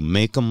if you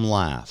make him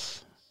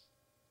laugh,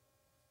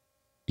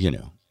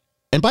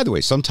 and by the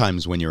way,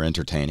 sometimes when you're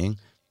entertaining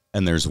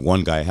and there's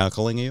one guy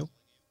heckling you.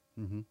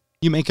 Mm-hmm.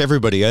 You make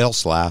everybody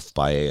else laugh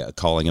by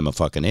calling him a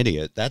fucking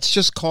idiot. That's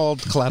just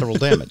called collateral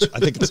damage. I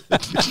think it's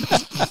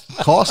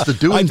cost of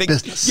doing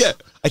business. Yeah,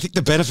 I think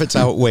the benefits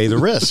outweigh the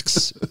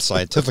risks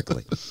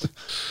scientifically.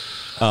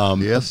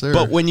 Yes, sir.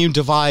 But when you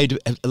divide,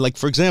 like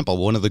for example,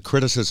 one of the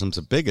criticisms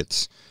of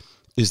bigots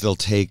is they'll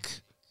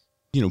take,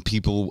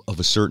 people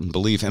of a certain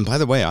belief. And by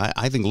the way,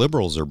 I think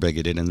liberals are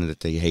bigoted in that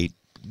they hate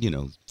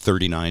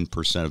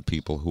 39% of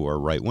people who are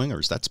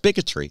right-wingers. That's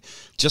bigotry.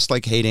 Just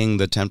like hating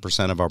the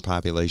 10% of our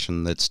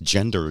population that's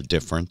gender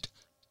different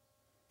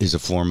is a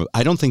form of...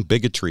 I don't think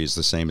bigotry is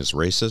the same as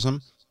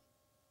racism.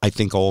 I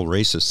think all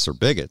racists are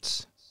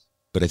bigots.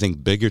 But I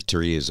think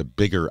bigotry is a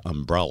bigger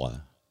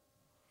umbrella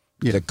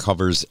that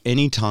covers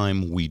any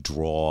time we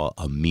draw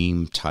a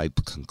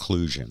meme-type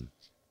conclusion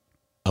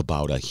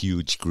about a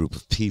huge group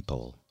of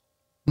people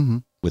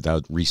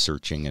without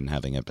researching and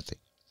having empathy.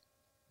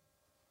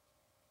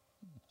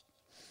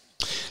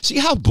 See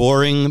how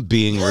boring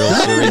being real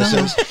serious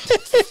is?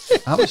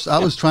 I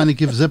was trying to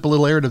give Zip a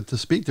little air to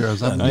speak there.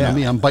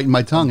 I'm biting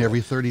my tongue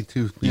every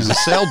 32. He's a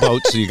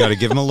sailboat, so you got to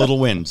give him a little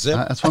wind. Zip.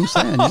 That's what I'm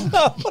saying.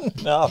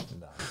 Yeah.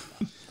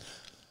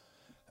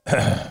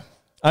 No.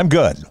 I'm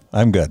good.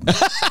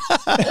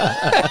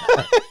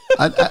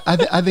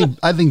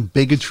 I think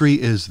bigotry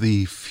is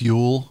the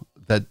fuel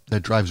that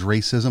drives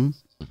racism.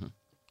 Mm-hmm.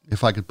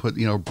 If I could put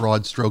a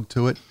broad stroke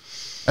to it.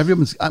 I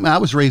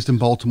was raised in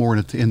Baltimore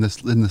in the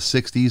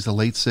 60s, the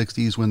late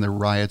 60s, when the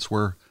riots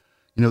were,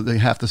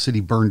 half the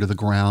city burned to the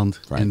ground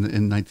in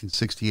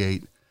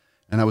 1968.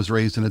 And I was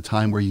raised in a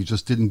time where you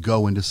just didn't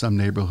go into some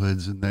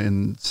neighborhoods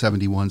in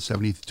 71,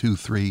 72,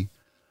 3.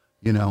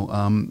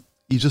 You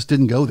just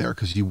didn't go there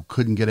because you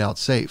couldn't get out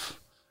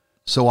safe.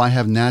 So I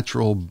have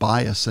natural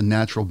bias and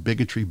natural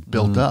bigotry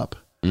built up.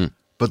 Mm.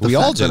 But we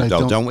all do,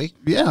 don't we?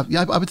 Yeah.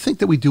 I would think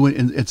that we do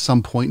it at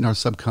some point in our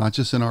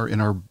subconscious, in our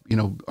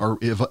our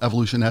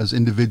evolution as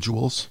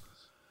individuals.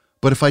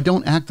 But if I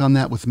don't act on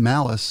that with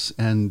malice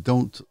and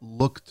don't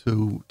look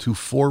to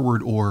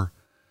forward or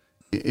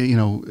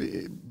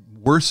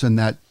worsen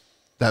that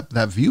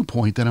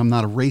viewpoint, then I'm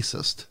not a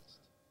racist.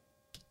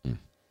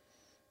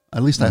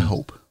 At least I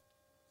hope.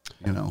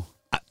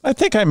 I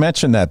think I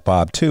mentioned that,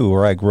 Bob, too,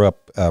 where I grew up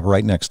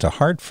right next to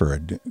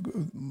Hartford.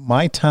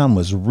 My town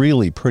was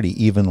really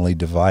pretty evenly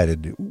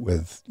divided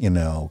with,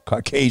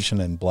 Caucasian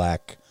and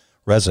black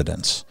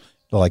residents.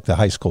 like the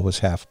high school was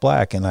half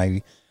black. And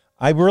I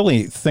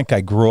really think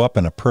I grew up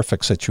in a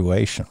perfect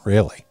situation,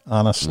 really,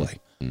 honestly.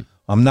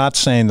 I'm not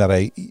saying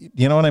that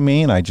you know what I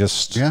mean? I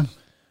just,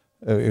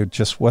 it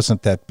just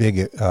wasn't that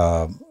big.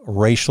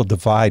 Racial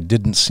divide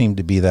didn't seem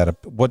to be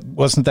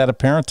wasn't that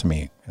apparent to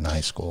me in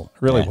high school.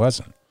 It really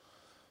wasn't.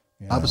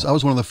 I was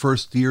one of the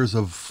first years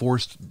of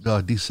forced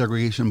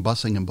desegregation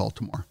busing in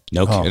Baltimore.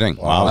 No kidding.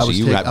 Wow. So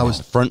you had a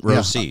front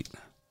row seat.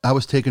 I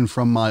was taken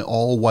from my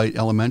all-white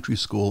elementary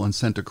school and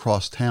sent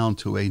across town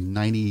to a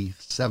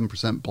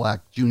 97%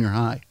 black junior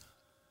high.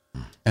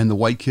 And the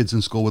white kids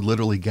in school would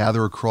literally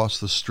gather across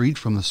the street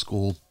from the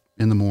school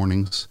in the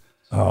mornings,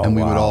 and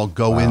we would all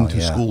go into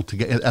school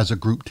as a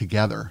group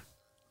together.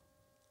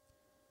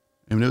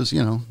 I mean, it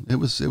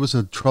was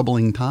a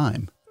troubling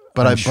time,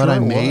 but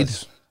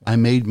I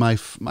made my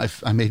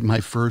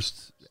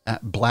first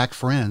black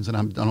friends, and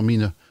I don't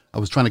mean to. I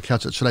was trying to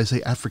catch it. Should I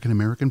say African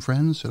American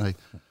friends? Should I?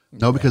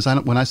 No, because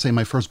when I say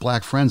my first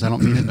black friends, I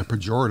don't mean it in a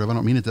pejorative. I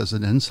don't mean it as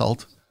an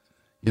insult.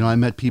 You know, I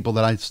met people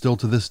that I still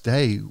to this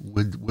day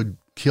would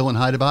kill and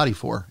hide a body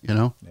for. You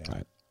know,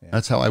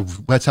 that's how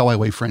I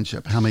weigh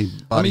friendship. How many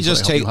bodies?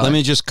 Let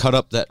me just cut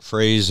up that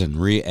phrase and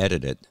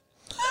re-edit it.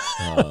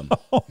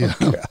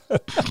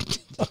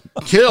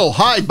 Kill,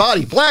 hide,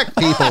 body, black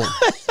people.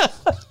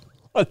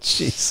 Oh,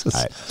 Jesus.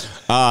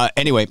 All right.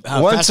 Anyway.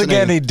 Once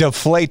again, he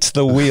deflates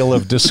the wheel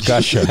of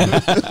discussion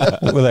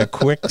with a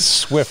quick,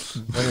 swift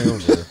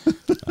maneuver.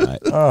 All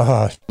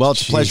right. Well,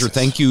 it's a pleasure.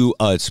 Thank you,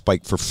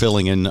 Spike, for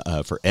filling in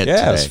for Ed today.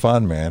 Yeah, it's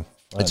fun, man.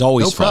 It's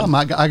always fun. No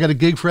problem. I got a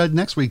gig for Ed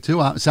next week,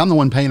 too. So I'm the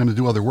one paying him to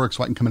do other work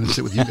so I can come in and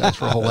sit with you guys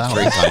for a whole hour.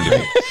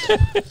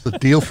 It's a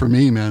deal for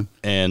me, man.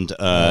 And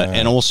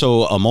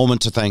also a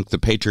moment to thank the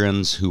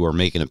patrons who are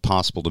making it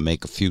possible to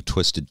make a few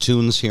Twisted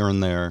Tunes here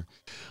and there.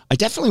 I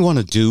definitely want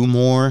to do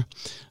more.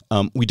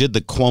 We did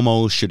the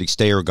Cuomo Should He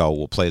Stay or Go.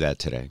 We'll play that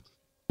today.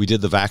 We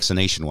did the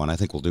vaccination one. I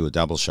think we'll do a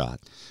double shot.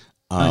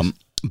 Nice.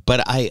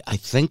 But I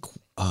think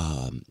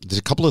there's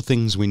a couple of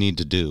things we need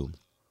to do.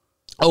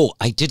 Oh,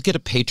 I did get a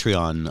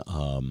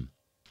Patreon.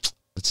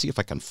 Let's see if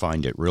I can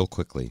find it real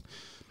quickly.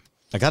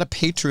 I got a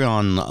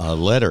Patreon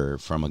letter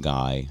from a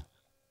guy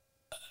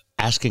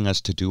asking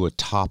us to do a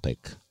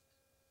topic.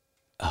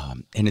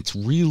 And it's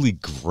really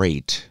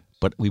great.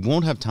 But we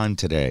won't have time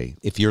today.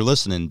 If you're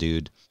listening,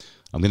 dude,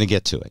 I'm going to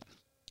get to it.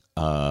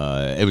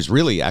 It was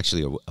really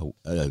actually,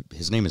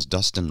 his name is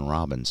Dustin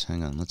Robbins.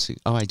 Hang on, let's see.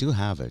 Oh, I do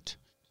have it.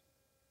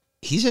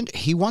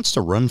 He wants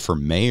to run for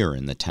mayor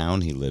in the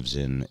town he lives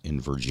in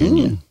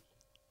Virginia.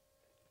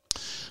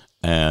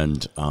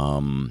 And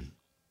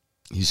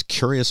he's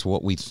curious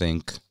what we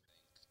think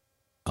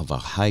of a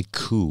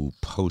haiku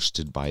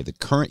posted by the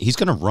current. He's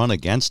going to run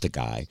against a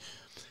guy.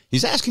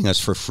 He's asking us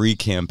for free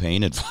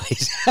campaign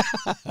advice.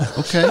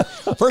 Okay.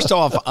 First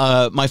off,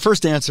 my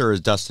first answer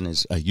is, Dustin,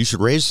 is you should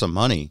raise some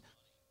money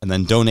and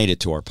then donate it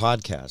to our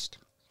podcast.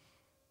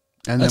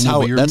 And that's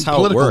how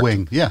it worked.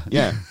 Wing. Yeah.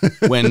 Yeah.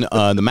 When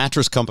the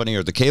mattress company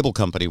or the cable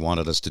company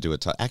wanted us to do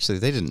it, actually,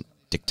 they didn't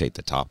dictate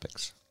the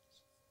topics.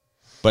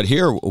 But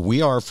here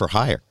we are for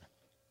hire,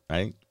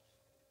 right?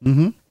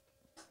 Mm-hmm.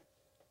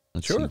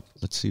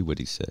 Let's see what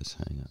he says.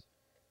 Hang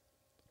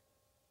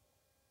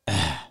on.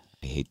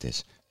 I hate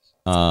this.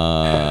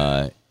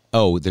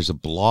 There's a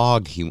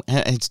blog.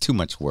 It's too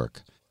much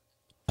work.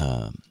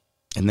 And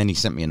then he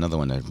sent me another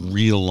one, a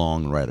real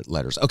long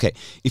letters. Okay,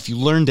 if you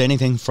learned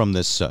anything from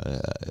this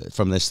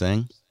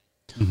thing,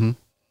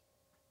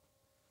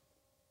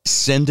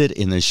 send it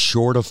in as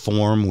short a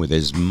form with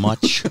as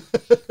much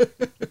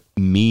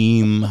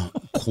meme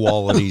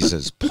qualities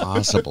as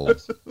possible.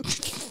 Let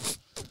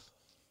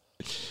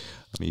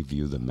me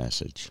view the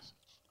message.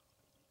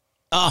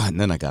 And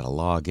then I got to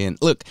log in.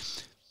 Look.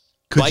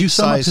 Could you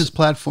sum up his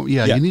platform?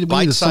 Yeah, we need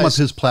to sum up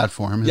his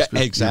platform.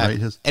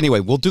 Exactly. Right? Anyway,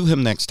 we'll do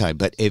him next time.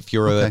 But if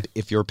you're a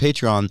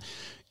Patreon,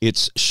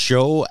 it's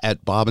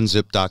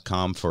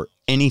show@bobandzip.com for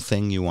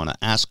anything you want to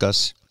ask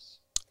us.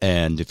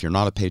 And if you're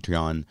not a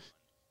Patreon,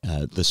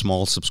 the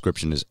small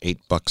subscription is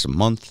 $8 a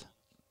month,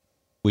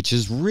 which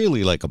is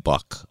really like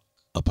 $1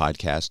 a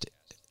podcast.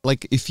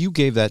 Like if you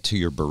gave that to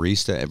your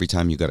barista every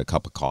time you got a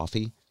cup of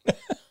coffee,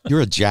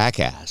 you're a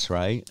jackass,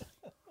 right?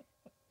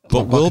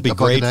 But we'll be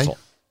grateful.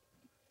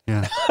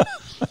 Yeah.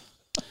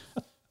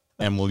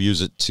 And we'll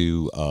use it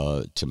to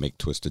make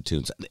Twisted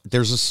Tunes.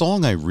 There's a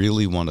song I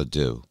really want to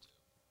do,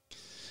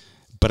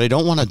 but I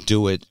don't want to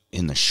do it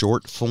in the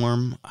short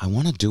form. I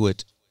want to do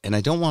it, and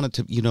I don't want it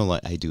to,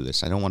 like I do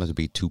this. I don't want it to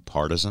be too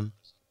partisan.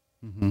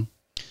 Mm-hmm.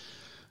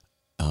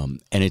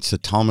 And it's a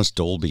Thomas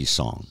Dolby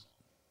song.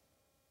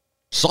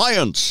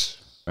 Science!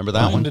 Remember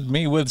that one? Blinded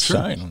me with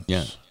science.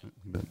 Yeah.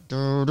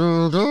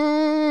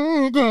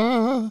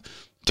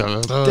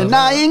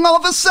 Denying all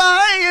the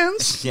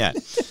science. Yeah.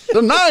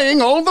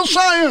 Denying all the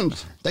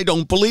science. They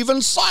don't believe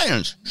in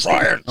science.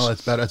 Science. Oh,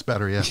 that's better. That's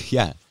better. Yeah.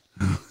 Yeah.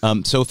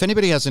 So if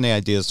anybody has any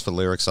ideas for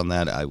lyrics on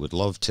that, I'd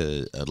love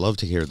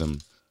to hear them.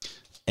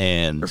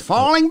 And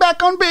Falling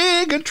back on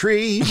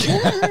bigotry.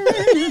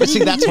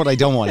 see, that's what I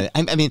don't want to.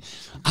 I mean,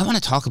 I want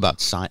to talk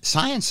about science.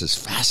 Science is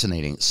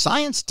fascinating.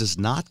 Science does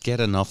not get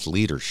enough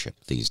leadership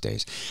these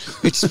days.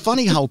 It's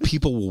funny how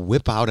people will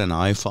whip out an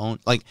iPhone.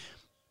 Like,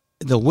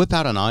 they'll whip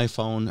out an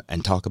iPhone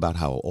and talk about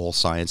how all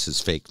science is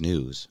fake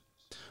news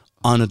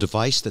on a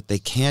device that they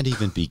can't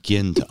even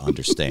begin to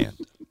understand.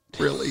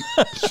 Really?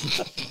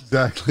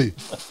 Exactly.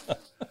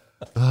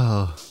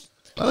 Oh,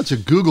 why don't you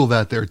Google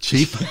that there,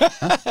 Chief?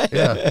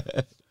 Yeah.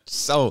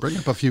 So Bring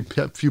up a few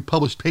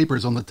published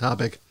papers on the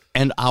topic.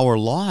 And our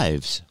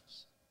lives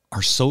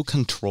are so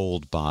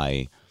controlled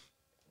by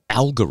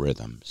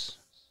algorithms.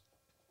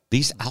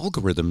 These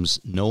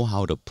algorithms know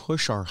how to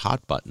push our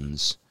hot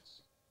buttons,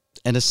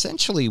 and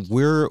essentially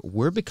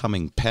we're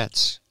becoming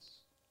pets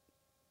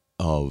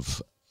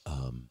of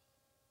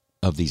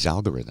these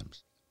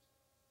algorithms.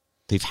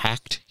 They've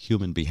hacked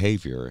human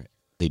behavior.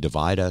 They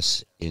divide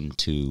us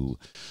into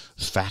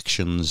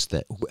factions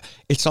that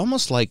it's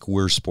almost like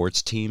we're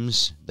sports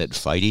teams that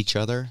fight each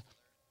other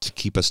to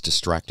keep us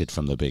distracted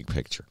from the big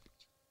picture.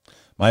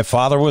 My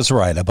father was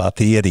right about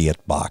the idiot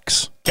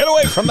box. Get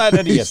away from that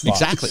idiot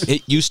box. Exactly.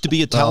 It used to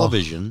be a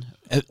television.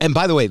 And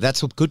by the way,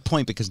 that's a good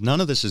point because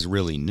none of this is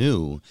really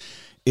new.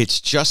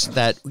 It's just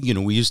that,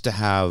 we used to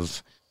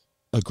have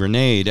a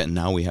grenade and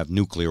now we have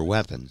nuclear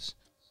weapons.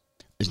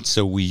 And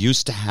so we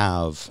used to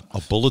have a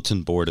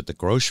bulletin board at the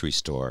grocery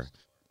store,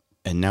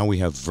 and now we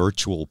have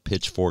virtual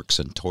pitchforks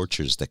and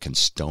torches that can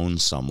stone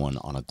someone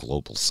on a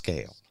global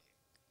scale.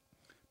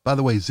 By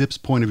the way, Zip's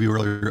point of view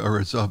earlier, or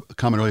his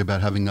comment earlier about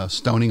having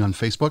stoning on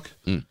Facebook.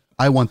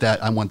 I want that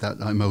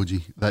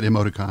emoji, that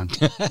emoticon.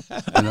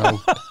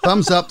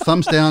 Thumbs up,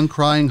 thumbs down,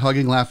 crying,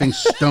 hugging, laughing,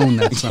 stone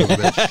that son of a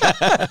bitch.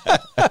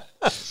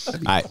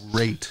 That'd be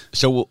great.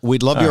 So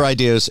we'd love your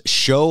ideas.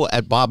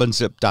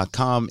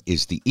 show@bobandzip.com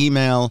is the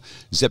email.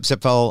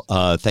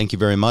 Zipfel, thank you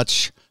very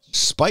much.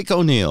 Spike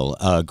O'Neill,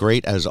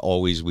 great as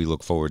always. We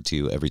look forward to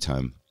you every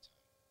time.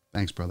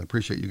 Thanks, brother.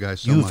 Appreciate you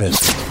guys so much.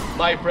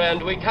 My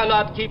friend, we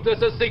cannot keep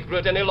this a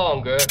secret any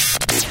longer.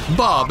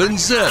 Bob and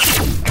Zip.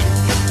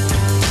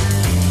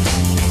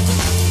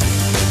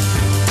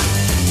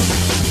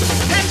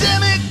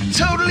 Pandemic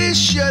totally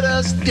shut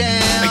us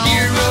down. A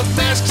year of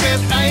masks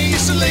and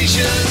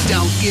isolation.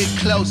 Don't get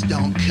close,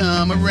 don't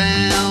come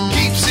around.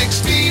 Keep 6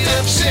 feet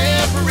of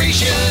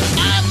separation.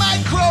 I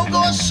might croak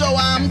or so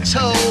I'm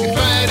told. If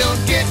I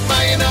don't get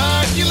my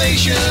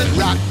inoculation,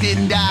 Rock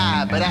didn't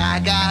die, but I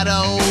got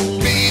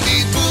old.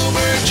 baby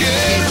boomer It's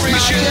my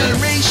generation.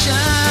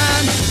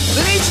 generation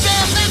that needs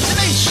damn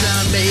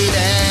vaccination,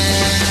 baby.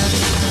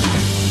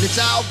 Let's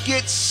all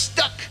get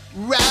stuck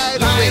right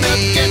Line up,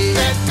 get away.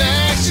 that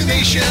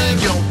vaccination.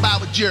 Don't buy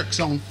what jerks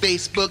on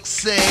Facebook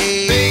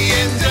say. They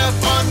end up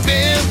on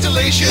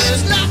ventilation.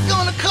 It's not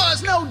gonna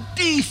cause no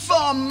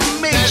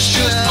deformation. That's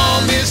just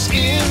all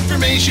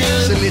misinformation.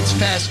 So let's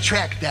fast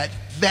track that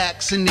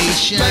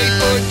vaccination.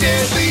 Life or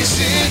deadly My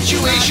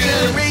situation.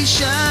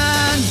 generation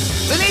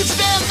that needs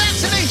damn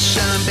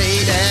vaccination,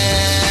 baby.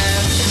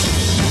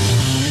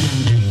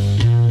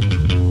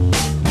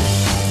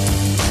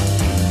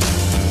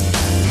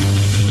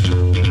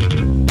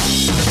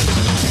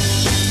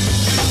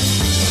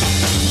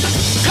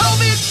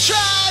 COVID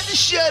tried to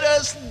shut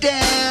us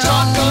down.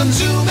 Talk on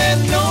Zoom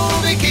and no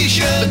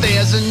vacation. But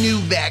there's a new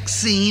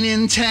vaccine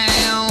in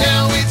town.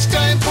 Now it's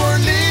time for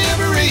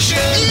liberation.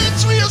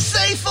 It's real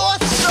safe,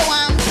 so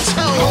I'm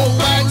told.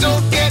 Hope I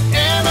don't get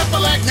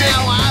anaphylactic.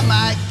 Now I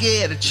might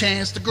get a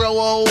chance to grow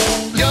old.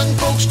 Young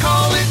folks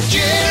call it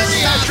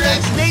It's not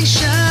geriatric.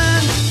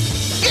 vaccination.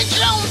 Get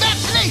your own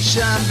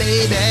vaccination,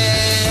 baby.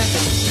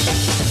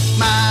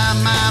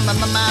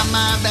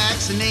 My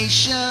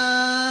vaccination.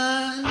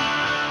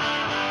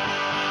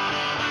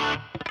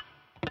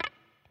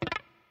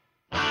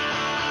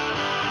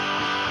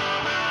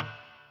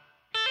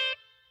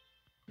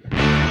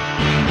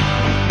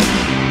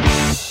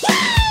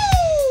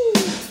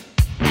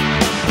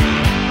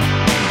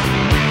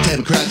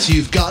 Democrats,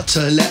 you've got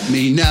to let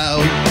me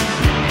know.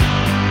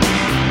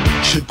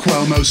 Should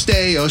Cuomo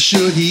stay or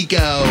should he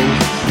go?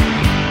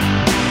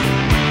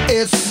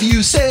 If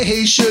you say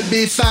he should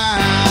be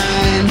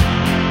fine,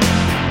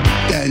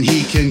 then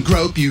he can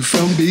grope you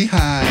from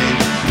behind.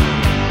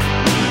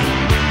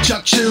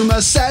 Chuck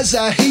Schumer says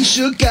that he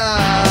should go,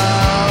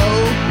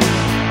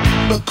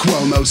 but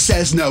Cuomo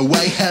says no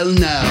way, hell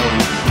no.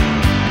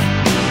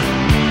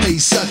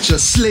 He's such a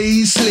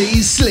sleaze.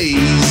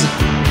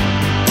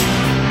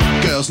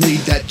 Girls need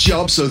that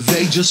job, so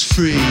they just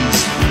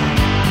freeze.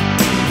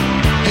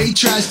 He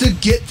tries to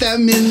get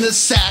them in the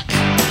sack,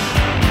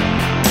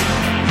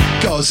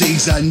 'cause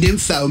he's a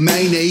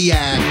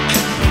nymphomaniac.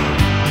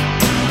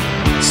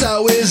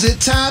 So is it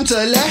time to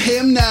let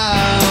him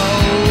know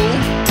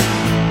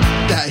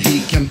that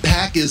he can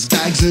pack his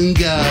bags and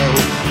go?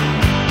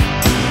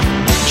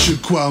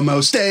 Should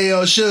Cuomo stay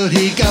or should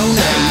he go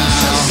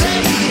now?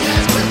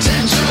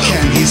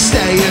 Can he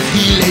stay if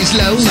he lays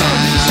low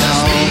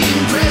now?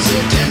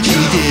 He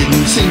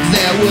didn't think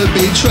there would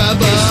be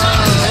trouble.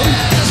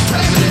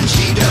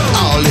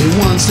 All he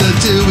wants to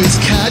do is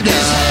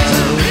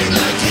cuddle.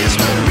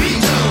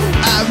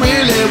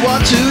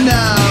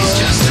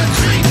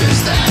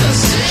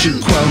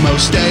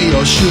 stay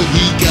or should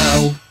he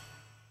go?